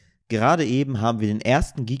Gerade eben haben wir den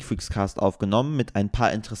ersten Geekfreaks-Cast aufgenommen mit ein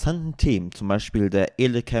paar interessanten Themen, zum Beispiel der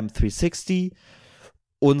Elecam 360,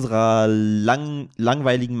 unserer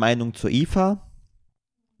langweiligen Meinung zur IFA,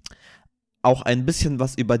 auch ein bisschen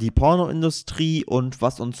was über die Pornoindustrie und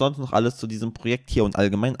was uns sonst noch alles zu diesem Projekt hier und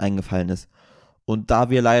allgemein eingefallen ist. Und da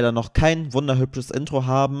wir leider noch kein wunderhübsches Intro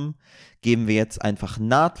haben, gehen wir jetzt einfach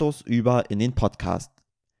nahtlos über in den Podcast.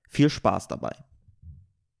 Viel Spaß dabei.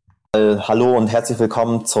 Hallo und herzlich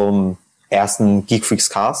willkommen zum ersten Geekfreaks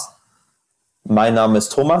Cast. Mein Name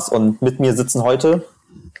ist Thomas und mit mir sitzen heute,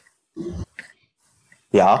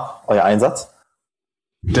 ja, euer Einsatz.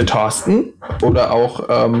 Der Thorsten oder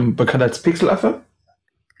auch bekannt als Pixelaffe.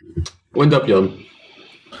 Und der Björn.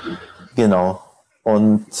 Genau.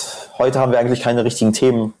 Und heute haben wir eigentlich keine richtigen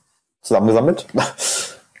Themen zusammengesammelt,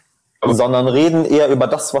 sondern reden eher über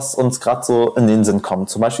das, was uns gerade so in den Sinn kommt.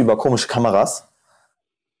 Zum Beispiel über komische Kameras.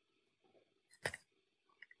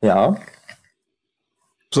 Ja.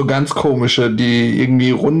 So ganz komische, die irgendwie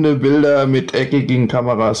runde Bilder mit eckigen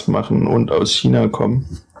Kameras machen und aus China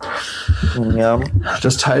kommen. Ja.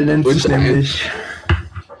 Das Teil nennt sich nämlich...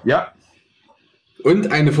 Ja.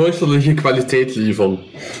 Und eine fürchterliche Qualität liefern.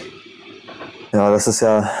 Ja, das ist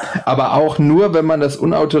ja... Aber auch nur, wenn man das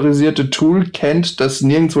unautorisierte Tool kennt, das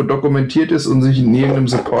nirgendwo dokumentiert ist und sich in irgendeinem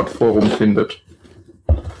Support-Forum findet.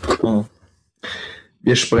 Hm.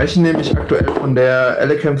 Wir sprechen nämlich aktuell von der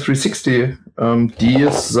Elecam 360, die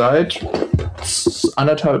es seit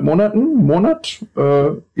 1,5 Monat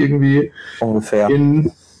irgendwie ungefähr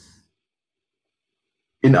in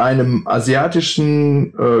einem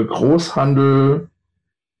asiatischen Großhandel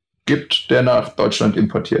gibt, der nach Deutschland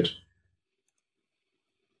importiert.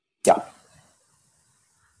 Ja.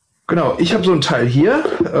 Genau, ich habe so ein Teil hier.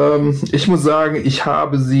 Ich muss sagen, ich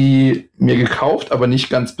habe sie mir gekauft, aber nicht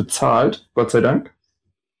ganz bezahlt, Gott sei Dank.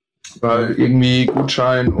 Weil irgendwie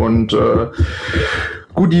Gutschein und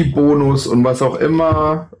Goodie-Bonus und was auch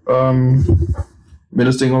immer, mir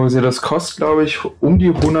das Ding organisiert, das kostet, glaube ich, um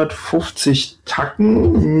die 150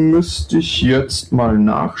 Tacken. Müsste ich jetzt mal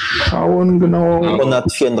nachschauen, genau.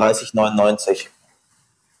 134,99.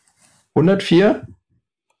 104?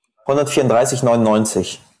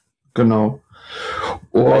 134,99. Genau.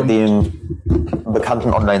 Bei Und dem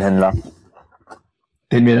bekannten Online-Händler.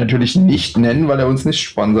 den wir natürlich nicht nennen, weil er uns nicht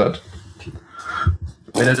sponsert.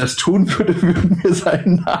 Wenn er das tun würde, würden wir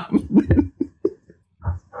seinen Namen nennen.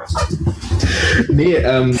 Nee,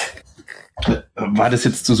 war das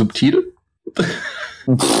jetzt zu subtil?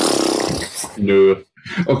 Nö.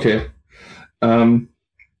 Okay.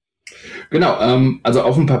 Genau, also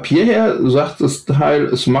auf dem Papier her sagt das Teil,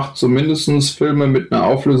 es macht zumindest Filme mit einer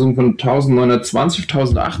Auflösung von 1920 auf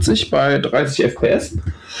 1080 bei 30 FPS.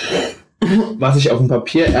 Was sich auf dem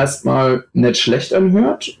Papier erstmal nicht schlecht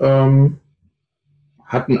anhört.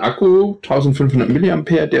 Hat einen Akku, 1500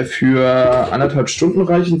 mAh, der für 1,5 Stunden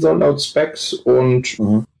reichen soll laut Specs. Und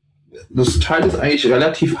das Teil ist eigentlich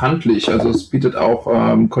relativ handlich. Also es bietet auch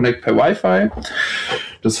Connect per Wi-Fi.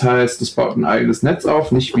 Das heißt, es baut ein eigenes Netz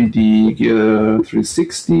auf, nicht wie die Gear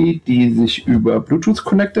 360, die sich über Bluetooth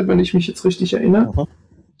connectet, wenn ich mich jetzt richtig erinnere.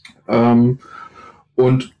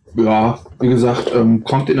 Und ja, wie gesagt,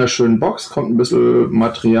 kommt in einer schönen Box, kommt ein bisschen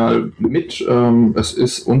Material mit. Es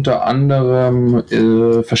ist unter anderem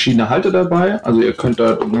verschiedene Halter dabei. Also ihr könnt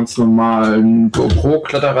da einen ganz normalen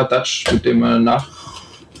GoPro-Kladderadatsch, mit dem man nach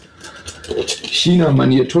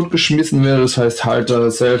China-Manier totgeschmissen wird. Das heißt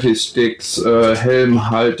Halter, Selfie-Sticks,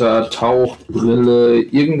 Helmhalter, Tauchbrille,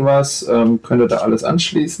 irgendwas. Könnt ihr da alles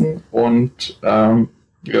anschließen. Und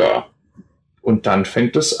ja, und dann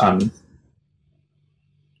fängt es an.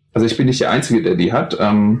 Also ich bin nicht der Einzige, der die hat.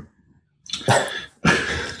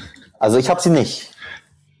 Also ich habe sie nicht.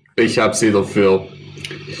 Ich habe sie dafür.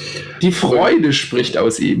 Die Freude spricht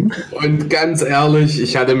aus ihm. Und ganz ehrlich,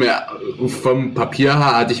 ich hatte mir vom Papier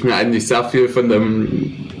her, hatte ich mir eigentlich sehr viel von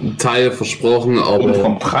dem Teil versprochen, aber... Und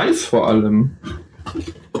vom Preis vor allem.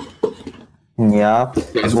 Ja,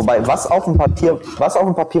 also, wobei, was auf dem Papier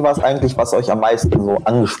war es eigentlich, was euch am meisten so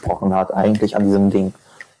angesprochen hat, eigentlich an diesem Ding?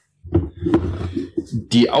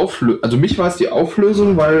 Also mich war es die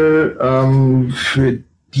Auflösung, weil für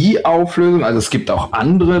die Auflösung, also es gibt auch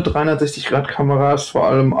andere 360-Grad-Kameras, vor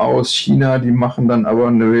allem aus China, die machen dann aber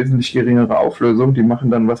eine wesentlich geringere Auflösung. Die machen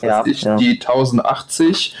dann, was weiß ich, die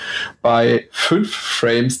 1080 bei 5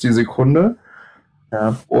 Frames die Sekunde.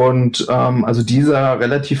 Ja. Und also die sah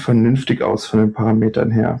relativ vernünftig aus von den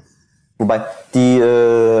Parametern her. Wobei, die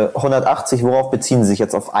 180, worauf beziehen sie sich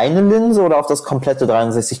jetzt? Auf eine Linse oder auf das komplette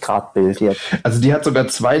 360-Grad-Bild jetzt? Also die hat sogar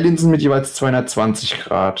 2 Linsen mit jeweils 220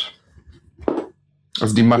 Grad.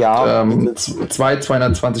 Also die macht Ja,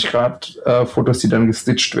 220 Grad Fotos, die dann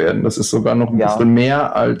gestitcht werden. Das ist sogar noch ein Ja. bisschen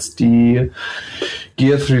mehr als die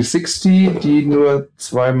Gear 360, die nur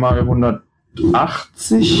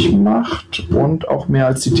 2x180 macht und auch mehr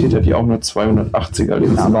als die Theta, die auch nur 280er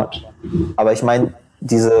Linsen hat. aber ich meine,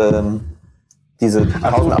 diese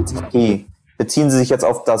 1080p, beziehen sie sich jetzt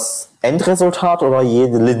auf das Endresultat oder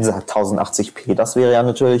jede Linse hat 1080p? Das wäre ja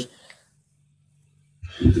natürlich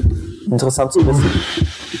interessant zu wissen.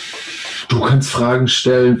 Du kannst Fragen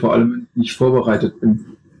stellen, vor allem wenn ich nicht vorbereitet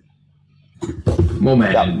bin.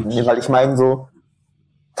 Moment. Ja, weil ich meine, so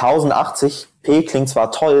 1080p klingt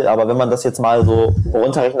zwar toll, aber wenn man das jetzt mal so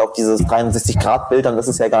runterrechnet auf dieses 63-Grad-Bild, dann ist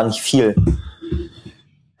es ja gar nicht viel.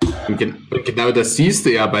 Und genau das siehst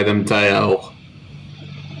du ja bei dem Teil auch.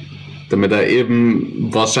 Damit da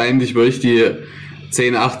eben wahrscheinlich wirklich die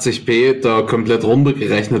 1080p da komplett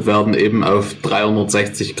runtergerechnet werden, eben auf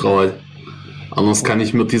 360 Grad. Anders kann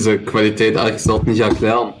ich mir diese Qualität ehrlich gesagt nicht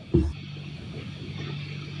erklären.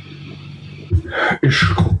 Ich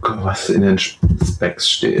gucke, was in den Specs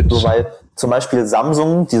steht. So, weil zum Beispiel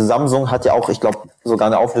diese Samsung hat ja auch, ich glaube, sogar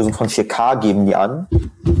eine Auflösung von 4K geben die an.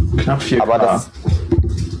 Knapp 4K.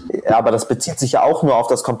 Aber das bezieht sich ja auch nur auf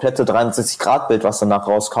das komplette 360-Grad-Bild, was danach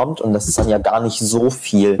rauskommt. Und das ist dann ja gar nicht so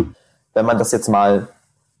viel. Wenn man jetzt mal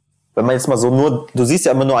so nur, du siehst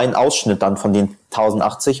ja immer nur einen Ausschnitt dann von den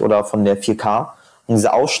 1080 oder von der 4K. Und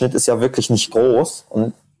dieser Ausschnitt ist ja wirklich nicht groß.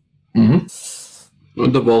 Und Und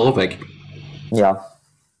da war er weg. ja.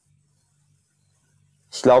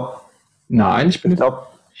 Ich glaube, Nein, ich bin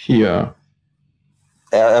hier.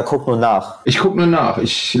 er guckt nur nach. Ich gucke nur nach.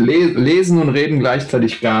 Ich lesen und reden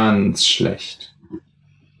gleichzeitig ganz schlecht.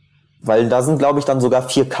 Weil da sind, glaube ich, dann sogar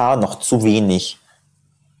 4K noch zu wenig.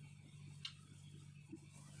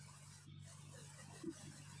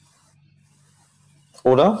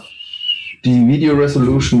 Oder? Die Video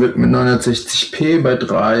Resolution wird mit 960p bei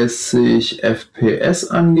 30 FPS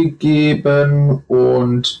angegeben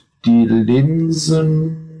und die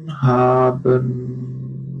Linsen haben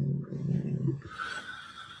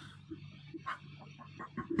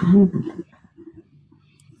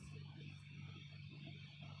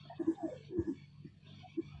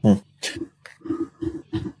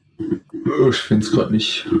ich finde es gerade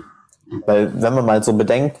nicht. Weil, wenn man mal so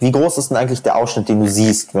bedenkt, wie groß ist denn eigentlich der Ausschnitt, den du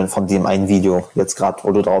siehst, wenn von dem einen Video jetzt gerade,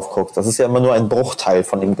 wo du drauf guckst? Das ist ja immer nur ein Bruchteil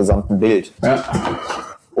von dem gesamten Bild. Ja.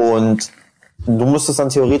 Und du müsstest dann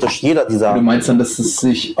theoretisch jeder dieser... Du meinst dann, dass es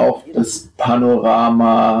sich auf das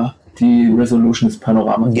Panorama, die Resolution des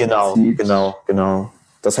Panoramas Genau.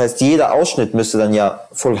 Das heißt, jeder Ausschnitt müsste dann ja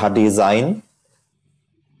Full HD sein.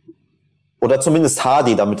 Oder zumindest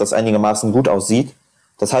HD, damit das einigermaßen gut aussieht.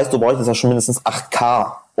 Das heißt, du bräuchtest ja schon mindestens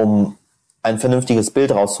 8K, um ein vernünftiges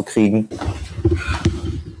Bild rauszukriegen.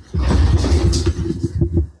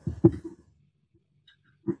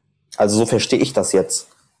 Also so verstehe ich das jetzt.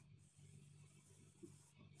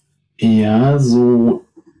 Ja, so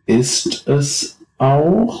ist es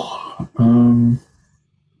auch.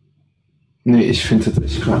 Nee, ich finde es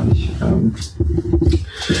tatsächlich gerade nicht.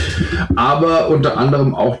 Aber unter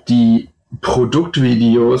anderem auch die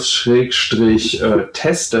Produktvideos,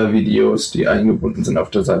 Testervideos, die eingebunden sind auf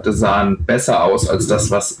der Seite, sahen besser aus als das,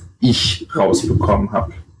 was ich rausbekommen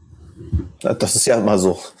habe. Das ist ja immer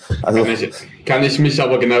so. Also, Kann ich mich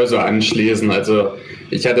aber genauso anschließen. Also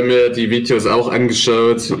ich hatte mir die Videos auch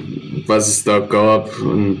angeschaut, was es da gab,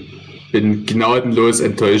 und bin gnadenlos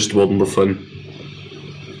enttäuscht worden davon.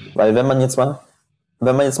 weil wenn man jetzt mal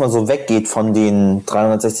so weggeht von den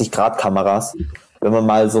 360-Grad-Kameras, wenn man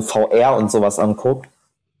mal so VR und sowas anguckt,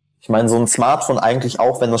 ich meine, so ein Smartphone eigentlich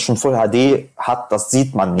auch, wenn das schon Full HD hat, das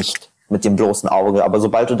sieht man nicht mit dem bloßen Auge. Aber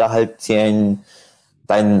sobald du da halt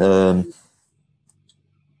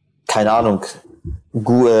keine Ahnung,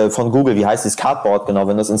 von Google, wie heißt das Cardboard, genau,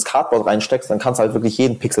 wenn du es ins Cardboard reinsteckst, dann kannst du halt wirklich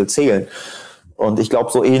jeden Pixel zählen. Und ich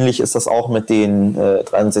glaube, so ähnlich ist das auch mit den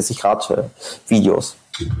 360-Grad-Videos.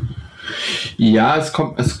 Ja, es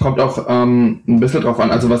kommt auch ein bisschen drauf an.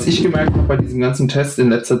 Also was ich gemerkt habe bei diesem ganzen Test in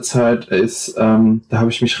letzter Zeit ist, da habe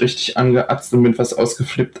ich mich richtig angeatzt und bin fast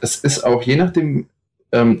ausgeflippt. Es ist auch je nachdem,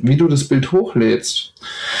 wie du das Bild hochlädst.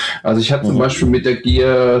 Also ich hatte zum Beispiel mit der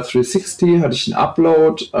Gear 360 hatte ich einen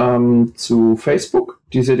Upload zu Facebook,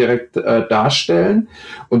 die sie direkt darstellen,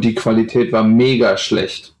 und die Qualität war mega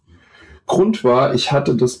schlecht. Grund war, ich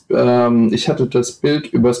hatte das Bild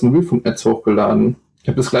übers Mobilfunknetz hochgeladen. Ich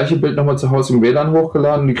habe das gleiche Bild nochmal zu Hause im WLAN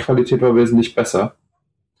hochgeladen und die Qualität war wesentlich besser.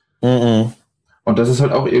 Und das ist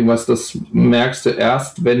halt auch irgendwas, das merkst du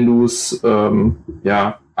erst, wenn du es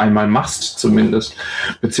einmal machst zumindest.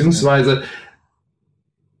 Beziehungsweise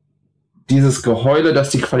dieses Geheule, dass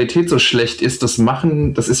die Qualität so schlecht ist, das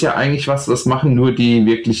ist ja eigentlich das machen nur die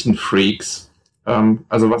wirklichen Freaks.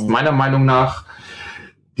 Also was meiner Meinung nach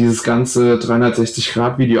dieses ganze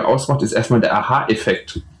 360-Grad-Video ausmacht, ist erstmal der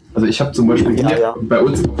Aha-Effekt. Also ich habe zum Beispiel hier bei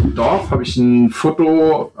uns im Dorf habe ich ein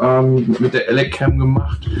Foto mit der Elecam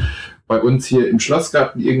gemacht. Bei uns hier im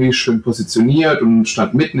Schlossgarten irgendwie schön positioniert und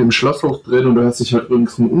stand mitten im Schlosshof drin und du hast dich halt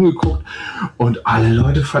ringsum umgeguckt und alle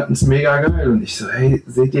Leute fanden es mega geil und ich so, hey,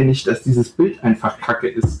 seht ihr nicht, dass dieses Bild einfach kacke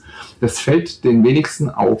ist? Das fällt den wenigsten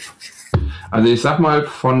auf. Also ich sag mal,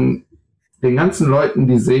 von den ganzen Leuten,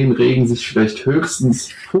 die sehen, regen sich vielleicht höchstens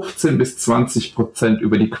 15-20%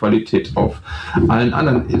 über die Qualität auf. Allen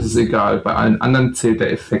anderen ist es egal, bei allen anderen zählt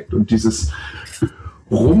der Effekt und dieses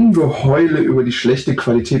Rumgeheule über die schlechte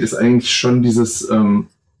Qualität ist eigentlich schon dieses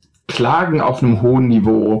Klagen auf einem hohen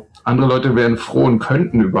Niveau. Andere Leute wären froh und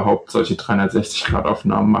könnten überhaupt solche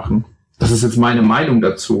 360-Grad-Aufnahmen machen. Das ist jetzt meine Meinung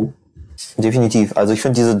dazu. Definitiv. Also ich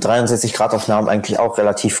finde diese 360-Grad-Aufnahmen eigentlich auch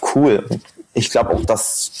relativ cool. Ich glaube auch,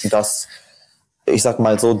 dass das, ich sag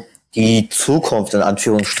mal so, die Zukunft in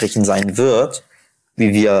Anführungsstrichen sein wird,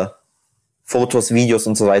 wie wir Fotos, Videos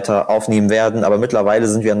und so weiter aufnehmen werden. Aber mittlerweile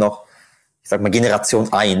sind wir noch, ich sag mal,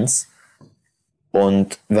 Generation 1.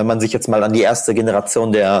 Und wenn man sich jetzt mal an die erste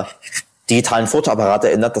Generation der digitalen Fotoapparate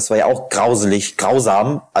erinnert, das war ja auch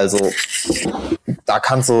grausam. Also da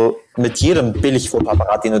kannst du mit jedem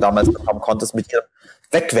Billigfotoapparat, den du damals bekommen konntest, mit jedem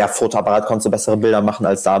Wegwerffotoapparat konntest du bessere Bilder machen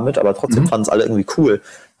als damit, aber trotzdem fanden es alle irgendwie cool,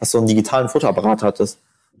 dass du einen digitalen Fotoapparat hattest.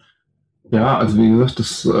 Ja, also wie gesagt,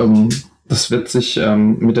 das wird sich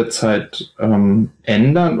mit der Zeit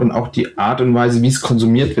ändern und auch die Art und Weise, wie es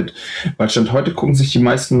konsumiert wird. Weil Stand heute gucken sich die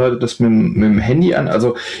meisten Leute das mit dem Handy an.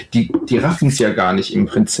 Also die raffen es ja gar nicht im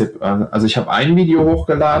Prinzip. Also ich habe ein Video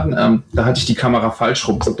hochgeladen, da hatte ich die Kamera falsch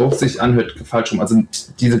rum. So doof sich anhört, falsch rum. Also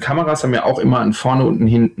diese Kameras haben ja auch immer einen vorne und einen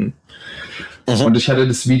hinten. Und ich hatte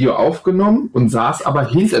das Video aufgenommen und saß aber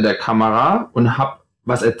hinter der Kamera und habe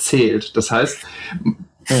was erzählt. Das heißt,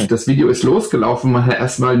 das Video ist losgelaufen, man hat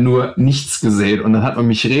erstmal nur nichts gesehen und dann hat man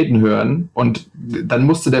mich reden hören und dann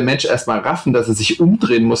musste der Mensch erstmal raffen, dass er sich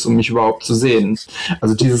umdrehen muss, um mich überhaupt zu sehen.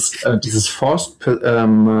 Also dieses Forced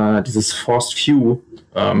View,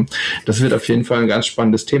 das wird auf jeden Fall ein ganz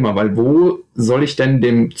spannendes Thema, weil wo soll ich denn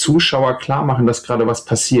dem Zuschauer klar machen, dass gerade was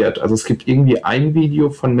passiert? Also es gibt irgendwie ein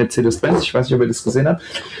Video von Mercedes-Benz, ich weiß nicht, ob ihr das gesehen habt,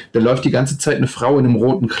 da läuft die ganze Zeit eine Frau in einem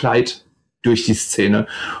roten Kleid durch die Szene.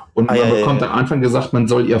 Und man bekommt am Anfang gesagt, man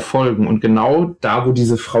soll ihr folgen. Und genau da, wo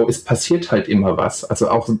diese Frau ist, passiert halt immer was. Also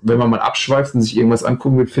auch wenn man mal abschweift und sich irgendwas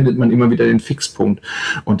angucken will, findet man immer wieder den Fixpunkt.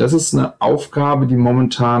 Und das ist eine Aufgabe, die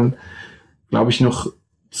momentan, glaube ich, noch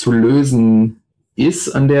zu lösen ist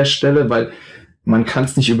an der Stelle, weil man kann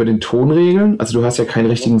es nicht über den Ton regeln. Also du hast ja keinen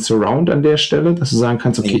richtigen Surround an der Stelle, dass du sagen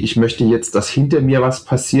kannst, okay, ich möchte jetzt, dass hinter mir was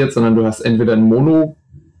passiert, sondern du hast entweder ein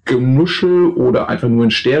Mono-Genuschel oder einfach nur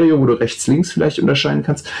ein Stereo, wo du rechts-links vielleicht unterscheiden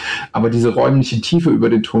kannst. Aber diese räumliche Tiefe über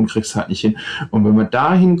den Ton kriegst du halt nicht hin. Und wenn man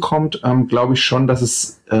dahin kommt, glaube ich schon, dass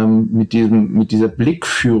es mit dieser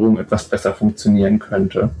Blickführung etwas besser funktionieren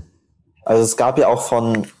könnte. Also es gab ja auch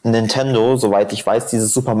von Nintendo, soweit ich weiß,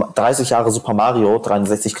 dieses 30 Jahre Super Mario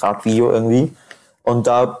 360-Grad-Video irgendwie. Und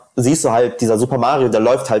da siehst du halt, dieser Super Mario, der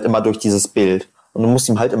läuft halt immer durch dieses Bild. Und du musst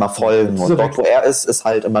ihm halt immer folgen. Und dort, wo er ist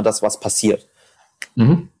halt immer das, was passiert.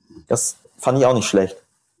 Das fand ich auch nicht schlecht.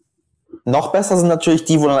 Noch besser sind natürlich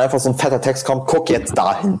die, wo dann einfach so ein fetter Text kommt, guck jetzt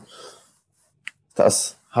dahin.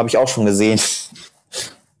 Das habe ich auch schon gesehen.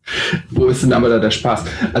 Wo ist denn aber da der Spaß?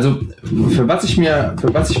 Also für was ich mir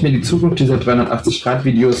die Zukunft dieser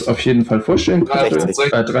 380-Grad-Videos auf jeden Fall vorstellen könnte,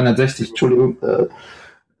 360, Entschuldigung,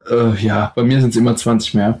 ja, bei mir sind es immer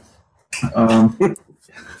 20 mehr.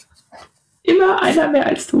 Immer einer mehr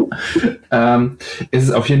als du. Es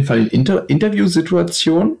ist auf jeden Fall eine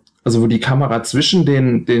Interviewsituation, also wo die Kamera zwischen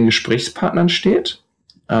den Gesprächspartnern steht,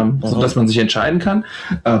 sodass man sich entscheiden kann.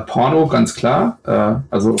 Porno, ganz klar.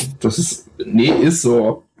 Also das ist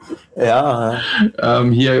so. Ja.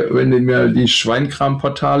 Hier, wenn du mir die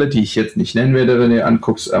Schweinkram-Portale, die ich jetzt nicht nennen werde, wenn du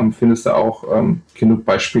anguckst, findest du auch genug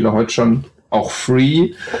Beispiele heute schon, auch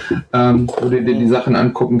free, wo du dir die Sachen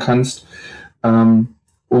angucken kannst.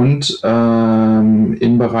 Und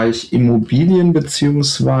im Bereich Immobilien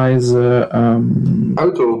beziehungsweise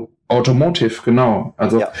Automotive, genau.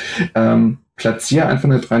 Also platziere einfach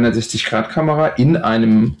eine 360-Grad-Kamera in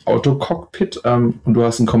einem Autocockpit und du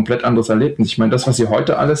hast ein komplett anderes Erlebnis. Ich meine, das, was sie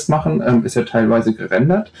heute alles machen, ist ja teilweise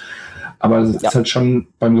gerendert, aber es ist halt schon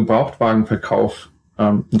beim Gebrauchtwagenverkauf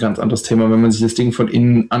ein ganz anderes Thema, wenn man sich das Ding von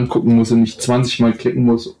innen angucken muss und nicht 20 Mal klicken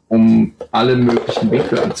muss, um alle möglichen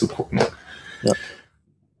Winkel anzugucken. Ja.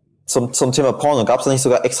 Zum Thema Porno, gab es da nicht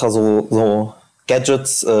sogar extra so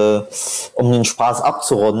Gadgets, um den Spaß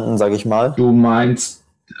abzurunden, sage ich mal. Du meinst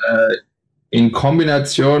in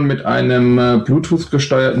Kombination mit einem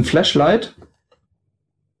Bluetooth-gesteuerten Flashlight?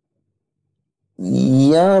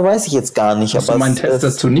 Ja, weiß ich jetzt gar nicht. Hast du meinen Test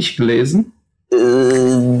dazu nicht gelesen?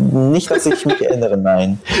 Nicht, dass ich mich erinnere,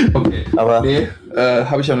 nein. Okay, aber nee,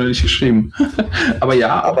 habe ich auch noch nicht geschrieben. Aber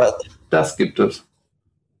ja, aber das gibt es.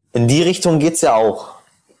 In die Richtung geht's ja auch.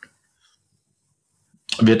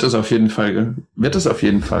 Wird es auf jeden Fall.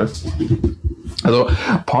 Also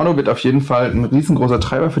Porno wird auf jeden Fall ein riesengroßer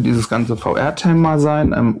Treiber für dieses ganze VR-Thema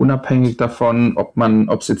sein, unabhängig davon, ob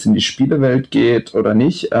es jetzt in die Spielewelt geht oder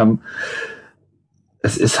nicht.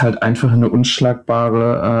 Es ist halt einfach eine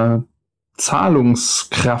unschlagbare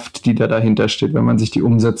Zahlungskraft, die da dahinter steht, wenn man sich die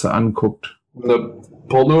Umsätze anguckt.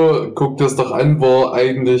 Porno guckt es doch an, war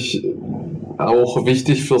eigentlich auch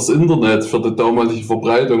wichtig fürs Internet, für die damalige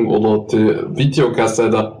Verbreitung oder die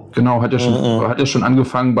Videokassette. Genau, hat ja schon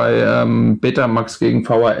angefangen bei Betamax gegen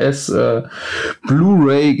VHS,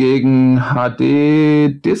 Blu-ray gegen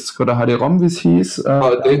HD-Disc oder HD-ROM, wie es hieß.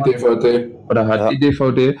 HD-DVD. Oder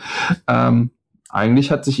HD-DVD.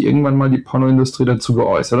 Eigentlich hat sich irgendwann mal die Pornoindustrie dazu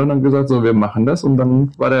geäußert und dann gesagt, so, wir machen das, und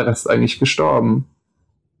dann war der Rest eigentlich gestorben.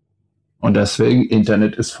 Und deswegen,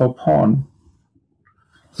 Internet ist for Porn.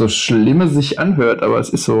 So schlimm es sich anhört, aber es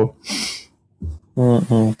ist so.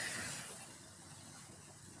 Mhm.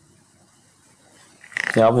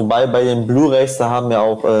 Ja, wobei bei den Blu-rays, da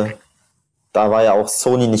war ja auch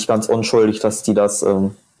Sony nicht ganz unschuldig, dass die dass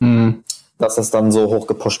das dann so hoch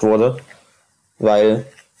gepusht wurde. Weil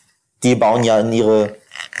die bauen ja in ihre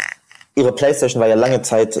PlayStation war ja lange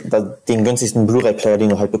Zeit den günstigsten Blu-ray-Player, den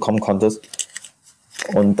du halt bekommen konntest.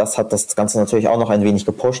 Und das hat das Ganze natürlich auch noch ein wenig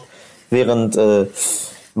gepusht. Während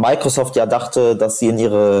Microsoft ja dachte, dass sie in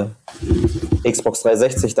ihre Xbox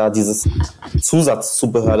 360 da dieses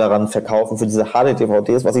Zusatzzubehör daran verkaufen für diese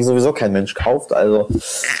HD-DVDs, was sich sowieso kein Mensch kauft. Also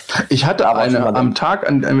ich hatte am Tag,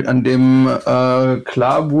 an dem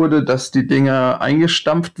klar wurde, dass die Dinger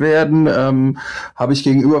eingestampft werden, habe ich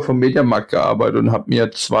gegenüber vom Mediamarkt gearbeitet und habe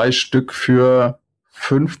mir 2 Stück für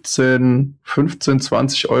 15,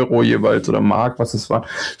 20 Euro jeweils oder Mark, was es war,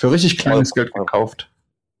 für richtig kleines Geld gekauft.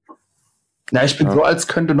 Na, ich bin so, als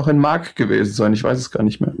könnte noch in Mark gewesen sein. Ich weiß es gar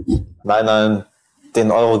nicht mehr. Nein,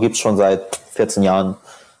 den Euro gibt's schon seit 14 Jahren.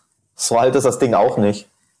 So alt ist das Ding auch nicht.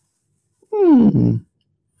 Müssen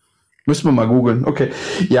wir mal googeln. Okay.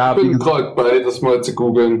 Ja, ich bin gerade bei, das mal zu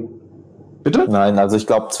googeln. Bitte? Nein, also ich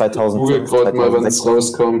glaube 2000. Google gerade mal, wenn es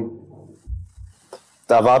rauskommt.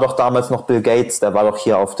 Da war doch damals noch Bill Gates, der war doch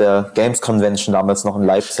hier auf der Games Convention damals noch in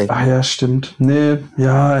Leipzig. Ah ja, stimmt. Nee,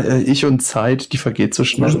 ja, ich und Zeit, die vergeht so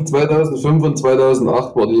schnell. Zwischen 2005 und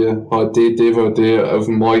 2008 war die HD-DVD auf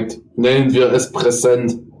dem Markt. Nennen wir es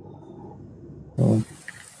präsent.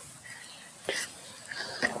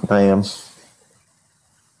 Naja.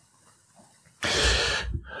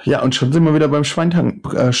 Ja, und schon sind wir wieder beim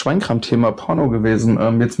Schweinkram-Thema Porno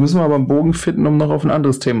gewesen. Jetzt müssen wir aber einen Bogen finden, um noch auf ein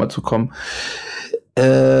anderes Thema zu kommen.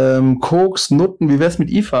 Koks, Nutten, wie wär's mit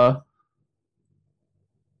IFA?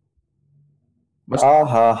 Was?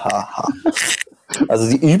 Also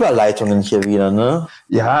die Überleitungen hier wieder, ne?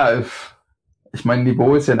 Ja, ich meine,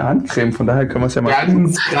 Niveau ist ja eine Handcreme, von daher können wir es ja mal...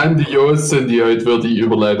 Ganz grandios sind die heute für die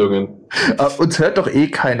Überleitungen. Uns hört doch eh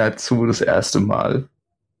keiner zu, das erste Mal.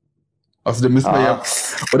 Also, müssen wir ja...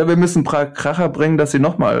 Oder wir müssen ein paar Kracher bringen, dass sie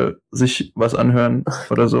nochmal sich was anhören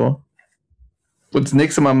oder so. Und das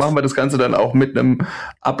nächste Mal machen wir das Ganze dann auch mit einem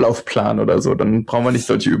Ablaufplan oder so. Dann brauchen wir nicht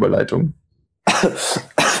solche Überleitungen.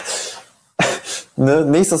 Ne,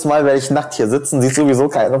 nächstes Mal werde ich nackt hier sitzen, sieht sowieso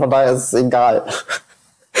keiner, von daher ist es egal.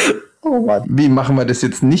 Oh Mann. Wie, machen wir das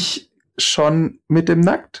jetzt nicht schon mit dem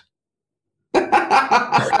Nackt?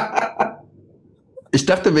 Ich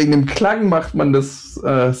dachte, wegen dem Klang macht man das.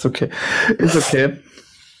 Ist okay. Ist okay.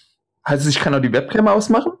 Also ich kann auch die Webcam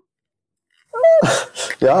ausmachen?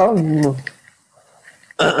 Ja.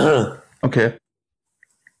 Okay.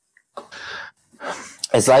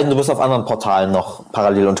 Es sei denn, du bist auf anderen Portalen noch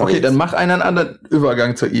parallel unterwegs. Okay, dann mach einen anderen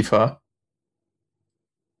Übergang zur IFA.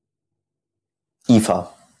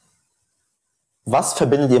 IFA. Was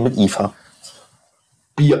verbindet ihr mit IFA?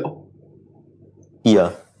 Bier.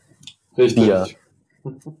 Bier. Richtig. Bier.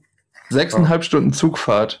 6,5 Stunden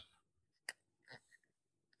Zugfahrt.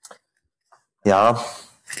 Ja,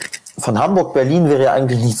 von Hamburg, Berlin wäre ja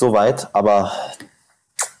eigentlich nicht so weit, aber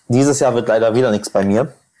dieses Jahr wird leider wieder nichts bei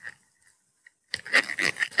mir.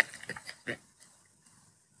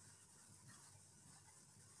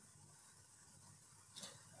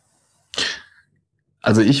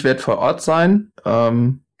 Also ich werde vor Ort sein,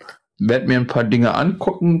 werde mir ein paar Dinge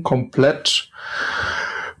angucken, komplett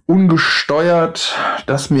ungesteuert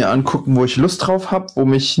das mir angucken, wo ich Lust drauf habe, wo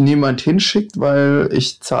mich niemand hinschickt, weil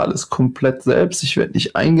ich zahle es komplett selbst. Ich werde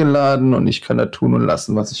nicht eingeladen und ich kann da tun und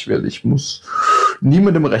lassen, was ich will. Ich muss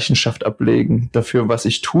niemandem Rechenschaft ablegen dafür, was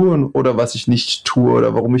ich tue oder was ich nicht tue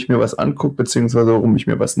oder warum ich mir was angucke, beziehungsweise warum ich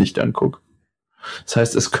mir was nicht angucke. Das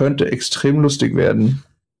heißt, es könnte extrem lustig werden.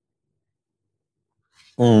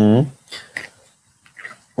 Mhm.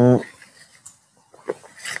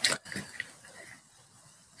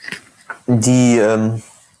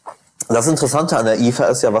 Das Interessante an der IFA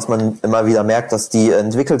ist ja, was man immer wieder merkt, dass die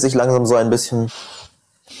entwickelt sich langsam so ein bisschen.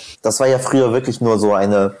 Das war ja früher wirklich nur so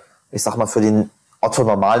eine, ich sag mal, für den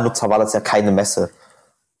Otto-Normalnutzer war das ja keine Messe.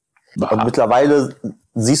 Und mittlerweile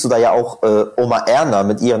siehst du da ja auch Oma Erna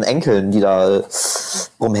mit ihren Enkeln, die da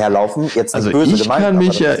rumherlaufen. Jetzt Also böse ich gemeint, kann aber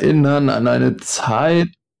mich erinnern an eine Zeit,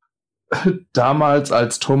 damals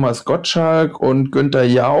als Thomas Gottschalk und Günther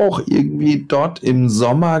Jauch irgendwie dort im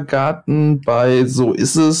Sommergarten bei So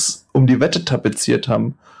ist es um die Wette tapeziert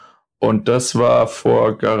haben. Und das war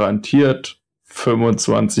vor garantiert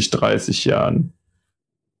 25, 30 Jahren.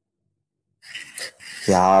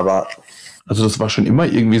 Ja, aber Also das war schon immer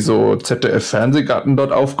irgendwie so ZDF-Fernsehgarten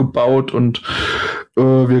dort aufgebaut und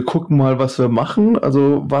wir gucken mal, was wir machen.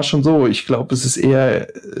 Also war schon so. Ich glaube, es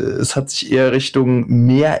hat sich eher Richtung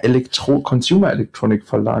mehr Consumer-Elektronik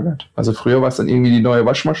verlagert. Also früher war es dann irgendwie die neue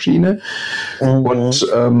Waschmaschine. Und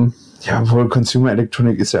wohl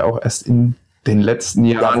Consumer-Elektronik ist ja auch erst in den letzten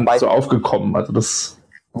Jahren so aufgekommen. Also das...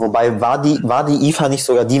 Wobei, war die IFA nicht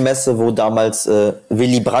sogar die Messe, wo damals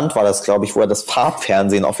Willy Brandt war das, glaube ich, wo er das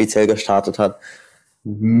Farbfernsehen offiziell gestartet hat?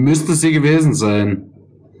 Müsste sie gewesen sein.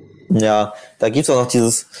 Ja, da gibt's auch noch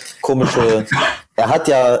dieses komische, er hat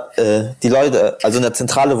ja die Leute, also in der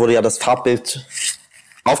Zentrale wurde ja das Farbbild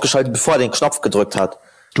aufgeschaltet, bevor er den Knopf gedrückt hat.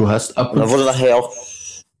 Du hast Und dann wurde nachher auch,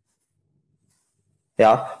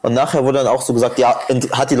 ja, und nachher wurde dann auch so gesagt, ja,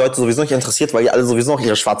 hat die Leute sowieso nicht interessiert, weil die alle sowieso noch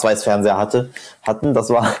ihre Schwarz-Weiß-Fernseher hatten. Das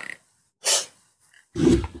war...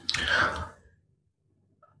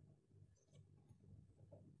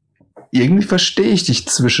 Irgendwie verstehe ich dich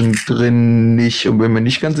zwischendrin nicht und bin mir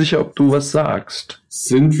nicht ganz sicher, ob du was sagst.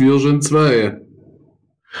 Sind wir schon zwei?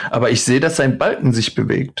 Aber ich sehe, dass sein Balken sich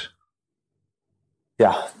bewegt.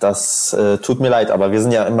 Ja, das tut mir leid, aber wir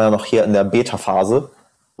sind ja immer noch hier in der Beta-Phase.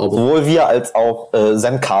 Sowohl wir als auch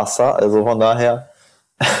Zencaster, also von daher.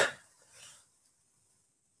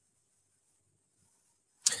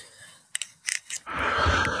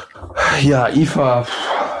 Ja, IFA,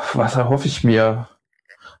 was erhoffe ich mir?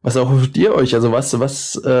 Was erhofft ihr euch? Also was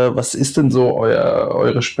ist denn so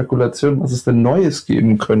eure Spekulation, was es denn Neues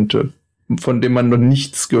geben könnte, von dem man noch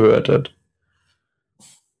nichts gehört hat?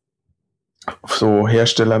 So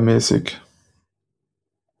herstellermäßig.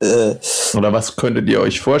 Oder was könntet ihr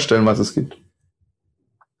euch vorstellen, was es gibt?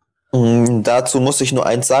 Dazu muss ich nur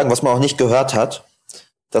eins sagen, was man auch nicht gehört hat.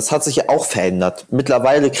 Das hat sich ja auch verändert.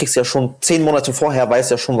 Mittlerweile kriegst du ja schon 10 Monate vorher, weiß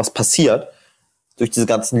ja schon, was passiert. Durch diese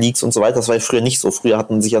ganzen Leaks und so weiter. Das war ja früher nicht so. Früher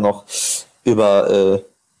hatten man sich ja noch über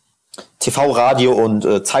TV, Radio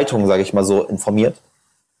und Zeitungen, sage ich mal so, informiert.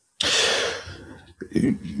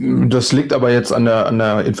 Das liegt aber jetzt an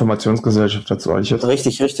der Informationsgesellschaft dazu.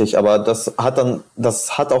 Richtig. Aber das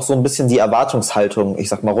hat auch so ein bisschen die Erwartungshaltung, ich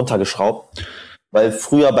sag mal, runtergeschraubt. Weil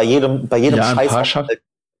früher bei jedem Scheiß...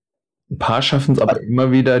 Ein paar schaffen es aber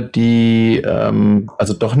immer wieder,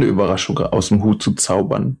 also doch eine Überraschung aus dem Hut zu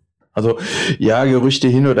zaubern. Also ja, Gerüchte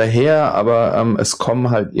hin oder her, aber es kommen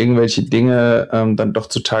halt irgendwelche Dinge dann doch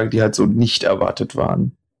zutage, die halt so nicht erwartet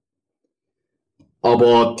waren.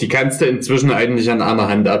 Aber die kannst du inzwischen eigentlich an einer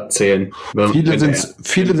Hand abzählen. Viele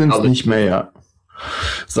sind nicht mehr, ja.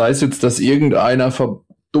 Sei es jetzt, dass irgendeiner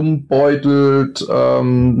verdummbeutelt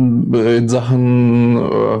in Sachen,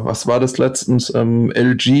 was war das letztens,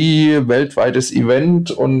 LG, weltweites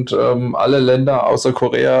Event und alle Länder außer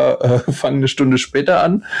Korea fangen eine Stunde später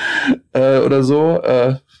an oder so.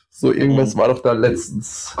 So irgendwas war doch da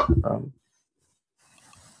letztens.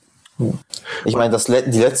 Ich meine,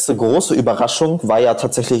 die letzte große Überraschung war ja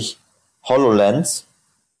tatsächlich HoloLens.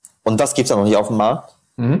 Und das gibt's ja noch nicht auf dem Markt.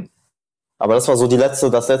 Mhm. Aber das war so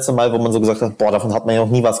das letzte Mal, wo man so gesagt hat, boah, davon hat man ja noch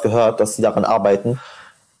nie was gehört, dass sie daran arbeiten.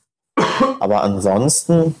 Aber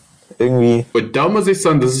ansonsten irgendwie... Und da muss ich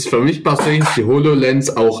sagen, das ist für mich persönlich die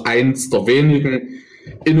HoloLens auch eins der wenigen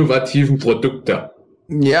innovativen Produkte,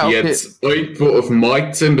 Ja, die okay. jetzt irgendwo auf dem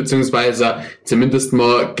Markt sind, beziehungsweise zumindest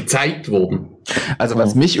mal gezeigt wurden. Also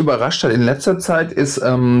was mich überrascht hat in letzter Zeit ist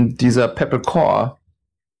dieser Pebble Core.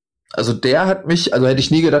 Also der hat mich, also hätte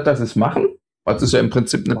ich nie gedacht, dass sie es machen. Das ist ja im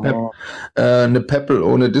Prinzip eine Pebble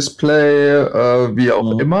ohne Display, wie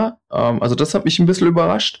auch immer. Also das hat mich ein bisschen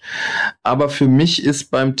überrascht. Aber für mich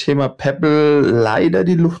ist beim Thema Pebble leider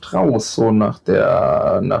die Luft raus, so nach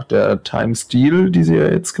der Time Steel, die sie ja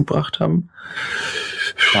jetzt gebracht haben.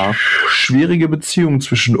 Ja. Schwierige Beziehung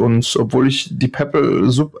zwischen uns, obwohl ich die Pebble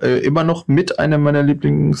immer noch mit einer meiner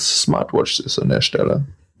Lieblings-Smartwatches ist an der Stelle.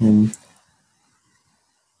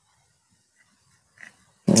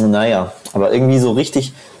 Naja, aber irgendwie so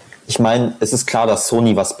richtig, ich meine, es ist klar, dass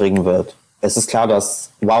Sony was bringen wird. Es ist klar,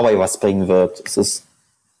 dass Huawei was bringen wird. Es ist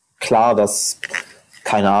klar, dass,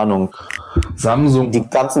 keine Ahnung, Samsung, die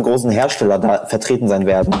ganzen großen Hersteller da vertreten sein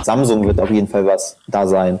werden. Samsung wird auf jeden Fall was da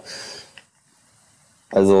sein.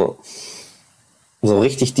 Also, so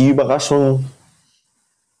richtig die Überraschung.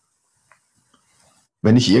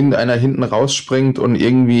 Wenn nicht irgendeiner hinten rausspringt und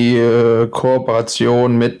irgendwie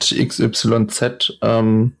Kooperation mit XYZ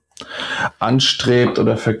anstrebt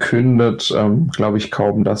oder verkündet, glaube ich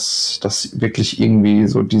kaum, dass das wirklich irgendwie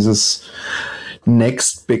so dieses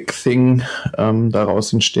Next Big Thing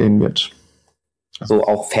daraus entstehen wird. So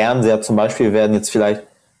auch Fernseher zum Beispiel werden jetzt vielleicht,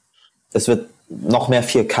 es wird noch mehr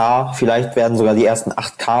 4K, vielleicht werden sogar die ersten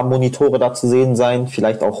 8K-Monitore da zu sehen sein,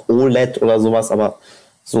 vielleicht auch OLED oder sowas, aber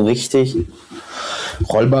so richtig.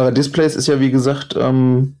 Rollbare Displays ist ja wie gesagt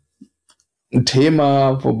ein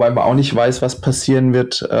Thema, wobei man auch nicht weiß, was passieren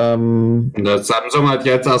wird. Und das Samsung hat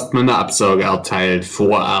jetzt erstmal eine Absage erteilt,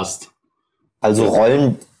 vorerst.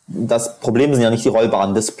 Also das Problem sind ja nicht die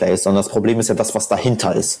rollbaren Displays, sondern das Problem ist ja das, was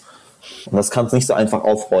dahinter ist. Und das kannst du nicht so einfach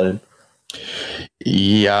aufrollen.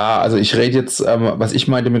 Ja, also ich rede jetzt, was ich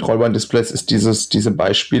meinte mit rollbaren Displays, ist diese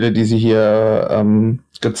Beispiele, die sie hier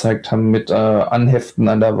gezeigt haben mit Anheften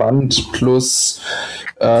an der Wand plus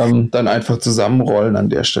dann einfach zusammenrollen an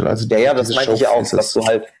der Stelle. Also ja, das meinte ich ja auch, dass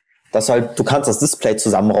du kannst das Display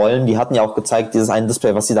zusammenrollen. Die hatten ja auch gezeigt, dieses eine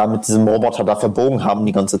Display, was sie da mit diesem Roboter da verbogen haben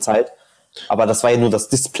die ganze Zeit. Aber das war ja nur das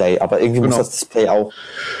Display. Aber irgendwie muss das Display auch...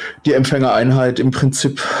 Die Empfängereinheit im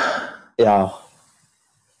Prinzip. Ja.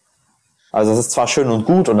 Also es ist zwar schön und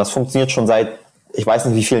gut und das funktioniert schon seit, ich weiß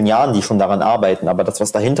nicht wie vielen Jahren die schon daran arbeiten, aber das,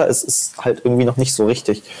 was dahinter ist, ist halt irgendwie noch nicht so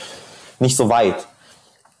richtig, nicht so weit.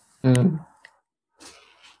 Und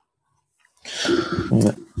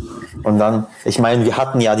dann, ich meine, wir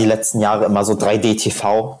hatten ja die letzten Jahre immer so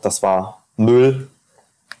 3D-TV, das war Müll.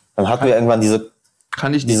 Dann hatten wir irgendwann diese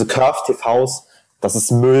Curve-TVs, das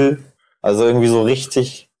ist Müll, also irgendwie so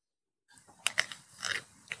richtig.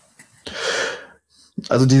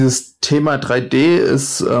 Also dieses Thema 3D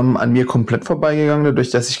ist an mir komplett vorbeigegangen, dadurch,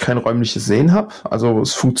 dass ich kein räumliches Sehen habe. Also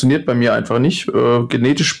es funktioniert bei mir einfach nicht,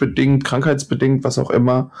 genetisch bedingt, krankheitsbedingt, was auch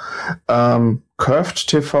immer. Curved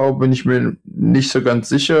TV bin ich mir nicht so ganz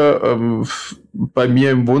sicher. Bei mir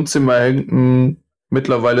im Wohnzimmer hängt ein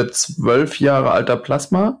mittlerweile 12 Jahre alter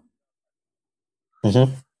Plasma.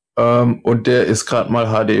 Und der ist gerade mal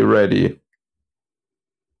HD-ready.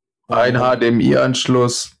 Ein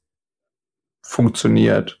HDMI-Anschluss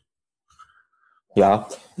funktioniert. Ja,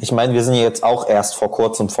 ich meine, wir sind ja jetzt auch erst vor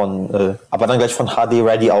kurzem aber dann gleich von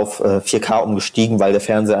HD-ready auf 4K umgestiegen, weil der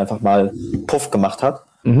Fernseher einfach mal Puff gemacht hat.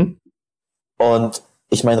 Und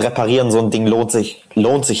ich meine, reparieren so ein Ding lohnt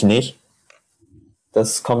sich nicht.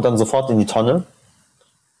 Das kommt dann sofort in die Tonne.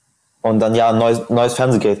 Und dann ein neues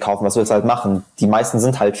Fernsehgerät kaufen, was willst du halt machen? Die meisten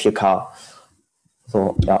sind halt 4K.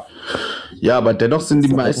 So, ja. Ja, aber dennoch sind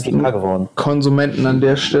die meisten Konsumenten an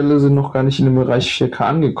der Stelle sind noch gar nicht in dem Bereich 4K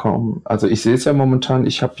angekommen. Also ich sehe es ja momentan,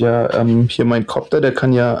 ich habe ja hier meinen Copter, der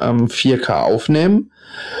kann ja 4K aufnehmen.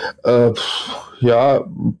 Ja,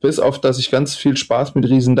 bis auf, dass ich ganz viel Spaß mit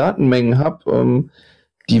riesen Datenmengen habe.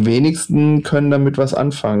 Die wenigsten können damit was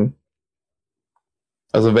anfangen.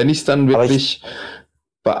 Also wenn ich es dann wirklich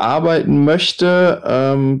bearbeiten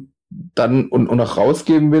möchte, dann und auch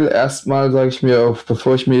rausgeben will, erstmal sage ich mir,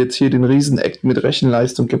 bevor ich mir jetzt hier den Riesen-Act mit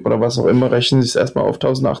Rechenleistung gebe oder was auch immer, rechne ich es erstmal auf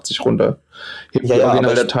 1080 runter. Hebt die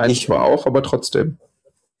Originaldateien zwar auf, aber trotzdem.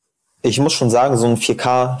 Ich muss schon sagen, so ein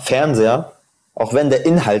 4K-Fernseher, auch wenn der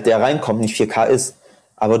Inhalt, der reinkommt, nicht 4K ist,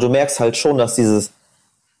 aber du merkst halt schon, dass dieses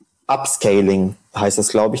Upscaling, heißt es,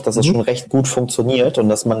 glaube ich, dass das schon recht gut funktioniert und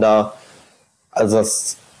dass man da, also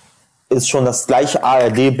das ist schon das gleiche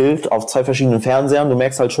ARD-Bild auf 2 verschiedenen Fernsehern. Du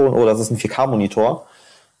merkst halt schon, das ist ein 4K-Monitor.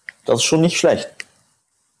 Das ist schon nicht schlecht.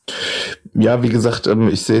 Ja, wie gesagt,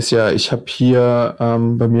 ich sehe es ja, ich habe hier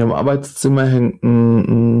bei mir im Arbeitszimmer hängt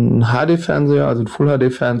ein HD-Fernseher, also ein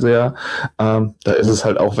Full-HD-Fernseher. Da ist es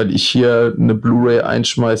halt auch, wenn ich hier eine Blu-ray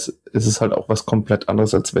einschmeiß, ist es halt auch was komplett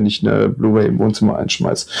anderes, als wenn ich eine Blu-ray im Wohnzimmer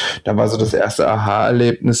einschmeiß. Da war so das erste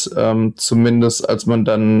Aha-Erlebnis, zumindest als man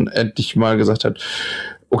dann endlich mal gesagt hat,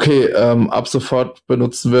 Okay, ab sofort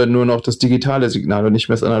benutzen wir nur noch das digitale Signal und nicht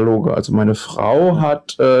mehr das analoge. Also meine Frau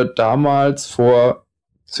hat damals vor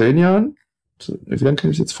 10 Jahren, wie lange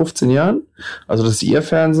kenne ich jetzt? 15 Jahren? Also das ist ihr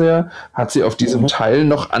Fernseher, hat sie auf diesem Teil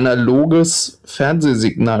noch analoges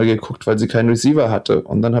Fernsehsignal geguckt, weil sie keinen Receiver hatte.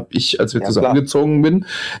 Und dann habe ich, als wir zusammengezogen bin,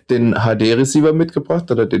 den HD-Receiver mitgebracht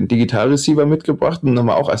oder den Digital-Receiver mitgebracht und dann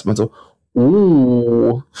war auch erstmal so,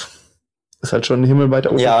 ist halt schon ein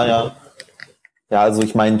himmelweiter Unterschied. Ja. Ja, also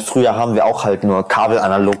ich meine, früher haben wir auch halt nur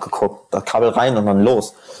kabelanalog geguckt. Da Kabel rein und dann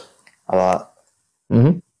los. Aber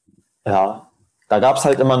ja, da gab es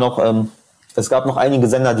halt immer noch, es gab noch einige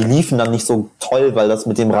Sender, die liefen dann nicht so toll, weil das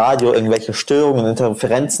mit dem Radio irgendwelche Störungen,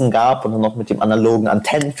 Interferenzen gab und dann noch mit dem analogen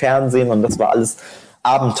Antennenfernsehen und das war alles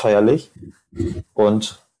abenteuerlich.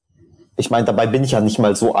 Und ich meine, dabei bin ich ja nicht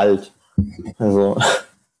mal so alt. Also.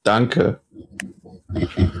 Danke.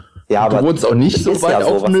 Ja, du aber wohnst auch nicht so weit ja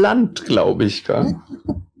auf dem Land, glaube ich, gell?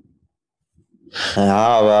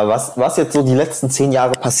 Ja, aber was jetzt so die letzten 10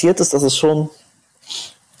 Jahre passiert ist, das ist schon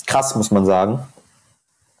krass, muss man sagen.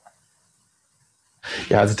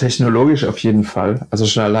 Ja, also technologisch auf jeden Fall. Also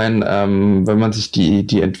schon allein, wenn man sich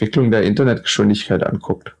die Entwicklung der Internetgeschwindigkeit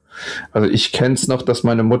anguckt. Also ich kenne es noch, dass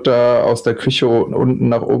meine Mutter aus der Küche unten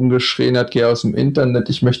nach oben geschrien hat, geh aus dem Internet,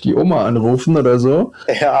 ich möchte die Oma anrufen oder so.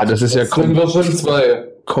 Ja, das ist ja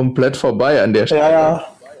komplett vorbei an der Stelle.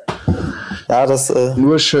 Ja, das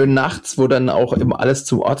nur schön nachts, wo dann auch eben alles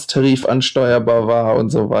zum Ortstarif ansteuerbar war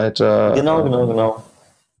und so weiter. Genau.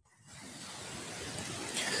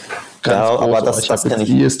 Ganz ja, groß, aber das kenne ich.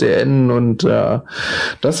 ISDN und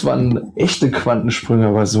das waren echte Quantensprünge,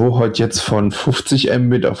 aber so heute jetzt von 50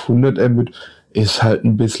 Mbit auf 100 Mbit ist halt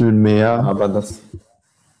ein bisschen mehr.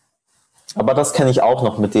 Aber das kenne ich auch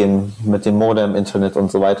noch mit dem Modem-Internet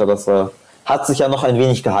und so weiter. Das hat sich ja noch ein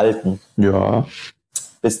wenig gehalten. Ja.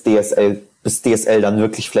 Bis DSL dann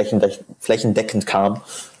wirklich flächendeckend kam.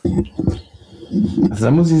 Also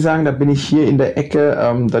da muss ich sagen, da bin ich hier in der Ecke,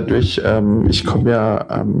 ich komme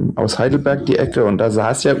ja aus Heidelberg die Ecke und da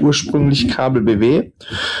saß ja ursprünglich Kabel BW,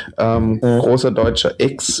 großer deutscher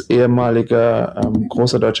ehemaliger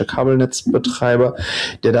großer deutscher Kabelnetzbetreiber,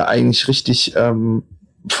 der da eigentlich richtig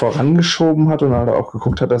vorangeschoben hat und halt auch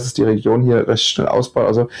geguckt hat, dass es die Region hier recht schnell ausbaut.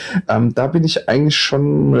 Also da bin ich eigentlich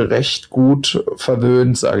schon recht gut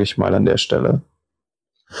verwöhnt, sage ich mal an der Stelle.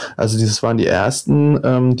 Also das waren die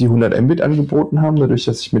ersten, die 100 Mbit angeboten haben. Dadurch,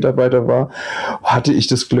 dass ich Mitarbeiter war, hatte ich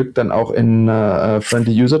das Glück, dann auch in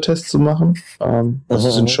Friendly User Tests zu machen.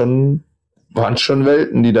 Also waren schon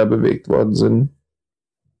Welten, die da bewegt worden sind.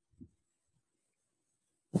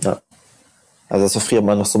 Ja. Also das war früher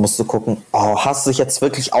mal noch so, musst du gucken, hast du dich jetzt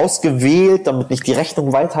wirklich ausgewählt, damit nicht die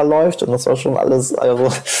Rechnung weiterläuft? Und das war schon alles, also.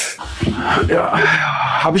 Ja,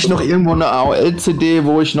 habe ich noch irgendwo eine AOL-CD,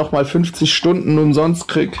 wo ich nochmal 50 Stunden umsonst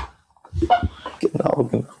krieg? Genau.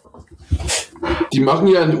 Die machen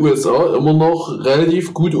ja in den USA immer noch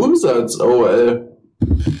relativ gut Umsatz, AOL.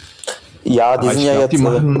 Ja, die sind ja jetzt,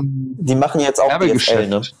 die machen jetzt auch DSL,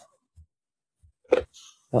 ne?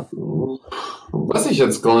 Ja. Weiß ich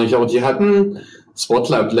jetzt gar nicht, aber die hatten, das war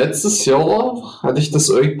glaube letztes Jahr, hatte ich das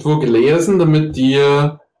irgendwo gelesen, damit die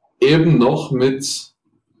eben noch mit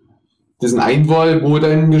diesen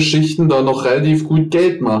Einwahlmodem-Geschichten da noch relativ gut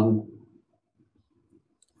Geld machen.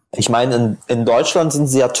 Ich meine, in Deutschland sind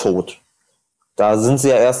sie ja tot. Da sind sie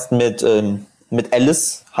ja erst mit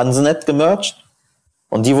Alice Hansenet gemerged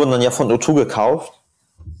und die wurden dann ja von O2 gekauft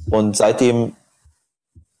und seitdem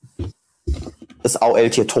ist AOL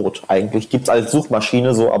hier tot. Eigentlich gibt es als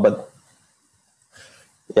Suchmaschine so, aber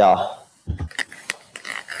ja.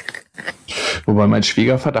 Wobei mein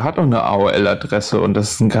Schwiegervater hat noch eine AOL-Adresse und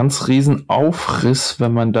das ist ein ganz riesen Aufriss,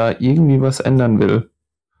 wenn man da irgendwie was ändern will.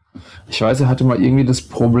 Ich weiß, er hatte mal irgendwie das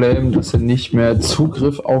Problem, dass er nicht mehr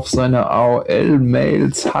Zugriff auf seine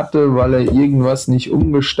AOL-Mails hatte, weil er irgendwas nicht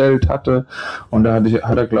umgestellt hatte. Und da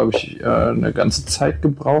hat er, glaube ich, eine ganze Zeit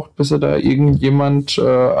gebraucht, bis er da irgendjemand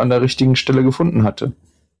an der richtigen Stelle gefunden hatte,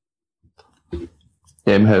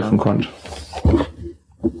 der ihm helfen konnte.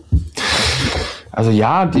 Also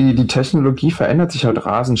ja, die Technologie verändert sich halt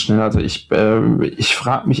rasend schnell. Also ich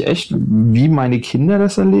frage mich echt, wie meine Kinder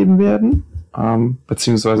das erleben werden.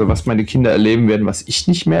 Beziehungsweise was meine Kinder erleben werden, was ich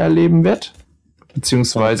nicht mehr erleben werde,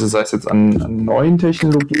 beziehungsweise sei es jetzt an neuen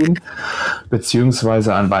Technologien,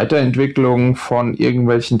 beziehungsweise an Weiterentwicklungen von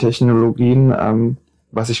irgendwelchen Technologien,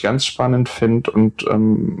 was ich ganz spannend finde und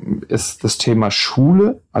ist das Thema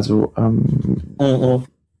Schule, also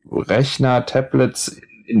Rechner, Tablets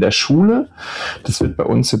in der Schule. Das wird bei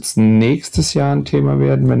uns jetzt nächstes Jahr ein Thema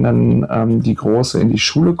werden, wenn dann die Große in die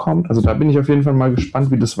Schule kommt. Also da bin ich auf jeden Fall mal gespannt,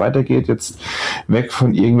 wie das weitergeht. Jetzt weg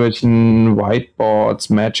von irgendwelchen Whiteboards,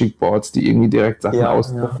 Magic Boards, die irgendwie direkt Sachen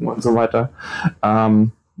ausdrucken und so weiter.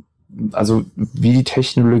 Also wie die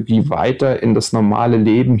Technologie weiter in das normale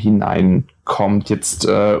Leben hineinkommt, jetzt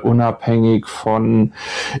unabhängig von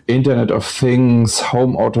Internet of Things,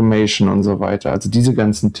 Home Automation und so weiter. Also diese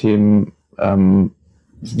ganzen Themen,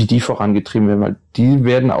 wie die vorangetrieben werden, weil die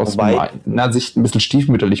werden aus meiner Sicht ein bisschen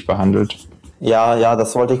stiefmütterlich behandelt. Ja,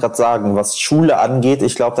 das wollte ich gerade sagen. Was Schule angeht,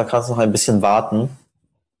 ich glaube, da kannst du noch ein bisschen warten,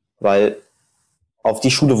 weil auf